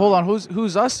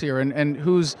 who's us here, and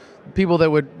who's people that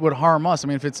would harm us? I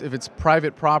mean, if it's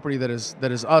private property that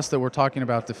is us that we're talking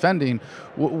about defending,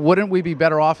 wouldn't we be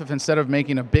better off if instead of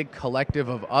making a big collective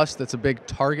of us that's a big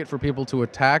target for people to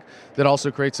attack, that also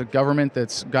creates a government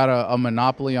that's got a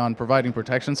monopoly on providing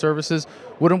protection services?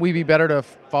 Wouldn't we be better to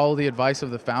follow the advice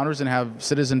of the founders and have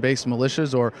citizen-based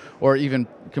militias or even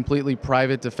completely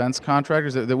private defense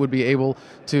contractors that would be able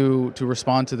to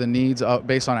respond to the needs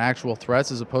based on actual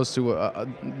threats, as opposed to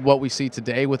what we see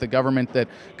today with a government that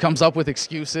comes up with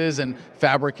excuses and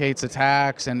fabricates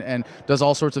attacks and does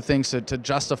all sorts of things to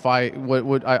justify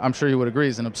what I'm sure you would agree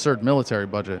is an absurd military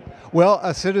budget? Well,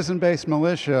 a citizen-based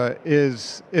militia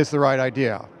is the right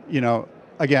idea.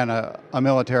 Again, a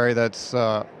military that's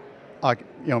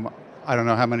I don't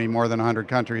know how many more than 100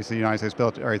 countries the United States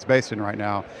military is based in right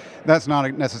now. That's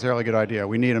not necessarily a good idea.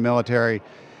 We need a military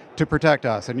to protect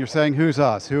us. And you're saying, who's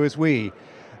us? Who is we?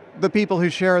 The people who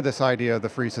share this idea of the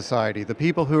free society, the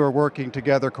people who are working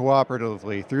together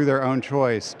cooperatively through their own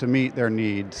choice to meet their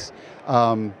needs,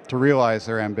 to realize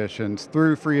their ambitions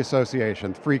through free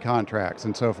association, free contracts,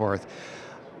 and so forth,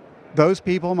 those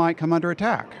people might come under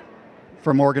attack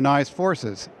from organized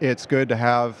forces. It's good to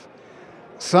have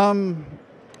some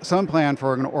plan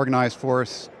for an organized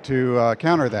force to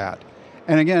counter that.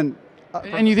 And again,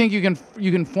 and you think you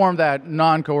can form that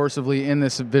non-coercively in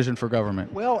this vision for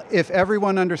government? well, if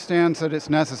everyone understands that it's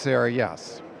necessary,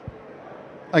 yes.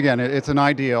 Again, it's an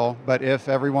ideal, but if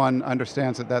everyone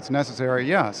understands that that's necessary,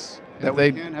 yes. That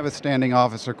we can have a standing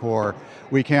officer corps,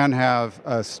 we can have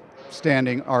a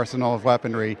standing arsenal of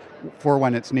weaponry for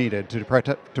when it's needed to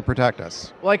protect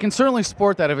us. Well, I can certainly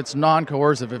support that if it's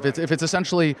non-coercive, if it's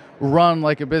essentially run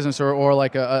like a business or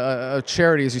like a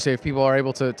charity, as you say, if people are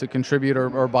able to contribute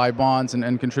or buy bonds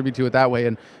and contribute to it that way,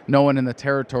 and no one in the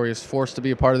territory is forced to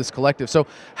be a part of this collective. So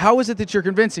how is it that you're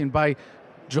convincing by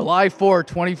July 4,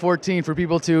 2014 for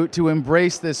people to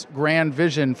embrace this grand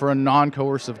vision for a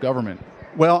non-coercive government?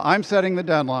 Well, I'm setting the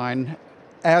deadline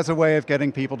as a way of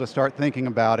getting people to start thinking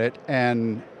about it,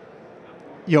 and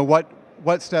what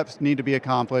steps need to be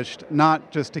accomplished, not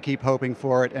just to keep hoping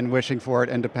for it and wishing for it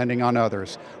and depending on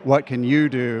others. What can you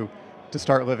do to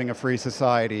start living a free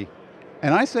society?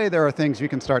 And I say there are things you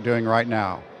can start doing right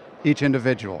now, each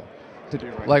individual, to do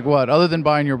right Like what, other than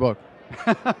buying your book?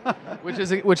 which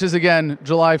is again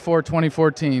July 4,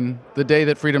 2014, the day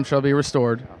that freedom shall be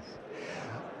restored.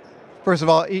 First of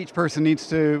all, each person needs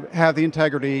to have the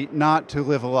integrity not to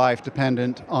live a life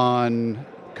dependent on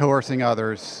coercing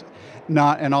others,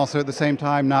 and also at the same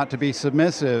time not to be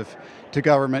submissive to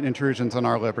government intrusions on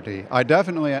our liberty. I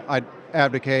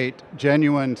advocate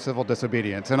genuine civil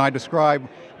disobedience, and I describe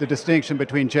the distinction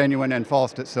between genuine and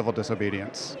false civil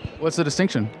disobedience. What's the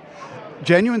distinction?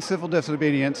 Genuine civil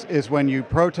disobedience is when you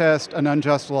protest an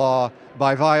unjust law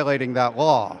by violating that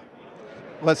law.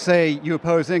 Let's say you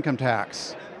oppose income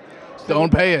tax.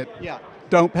 Don't pay it. Yeah.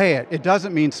 Don't pay it. It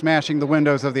doesn't mean smashing the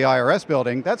windows of the IRS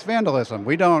building. That's vandalism.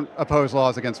 We don't oppose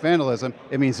laws against vandalism.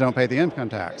 It means don't pay the income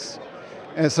tax.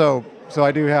 And so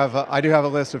I do have a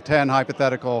list of 10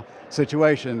 hypothetical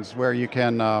situations where you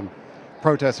can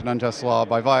protest an unjust law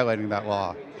by violating that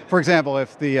law. For example,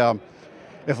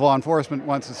 if law enforcement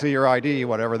wants to see your ID,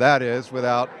 whatever that is,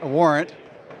 without a warrant,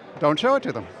 don't show it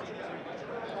to them.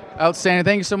 Outstanding.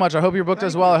 Thank you so much. I hope your book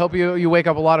does well. I hope you wake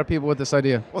up a lot of people with this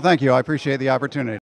idea. Well, thank you. I appreciate the opportunity.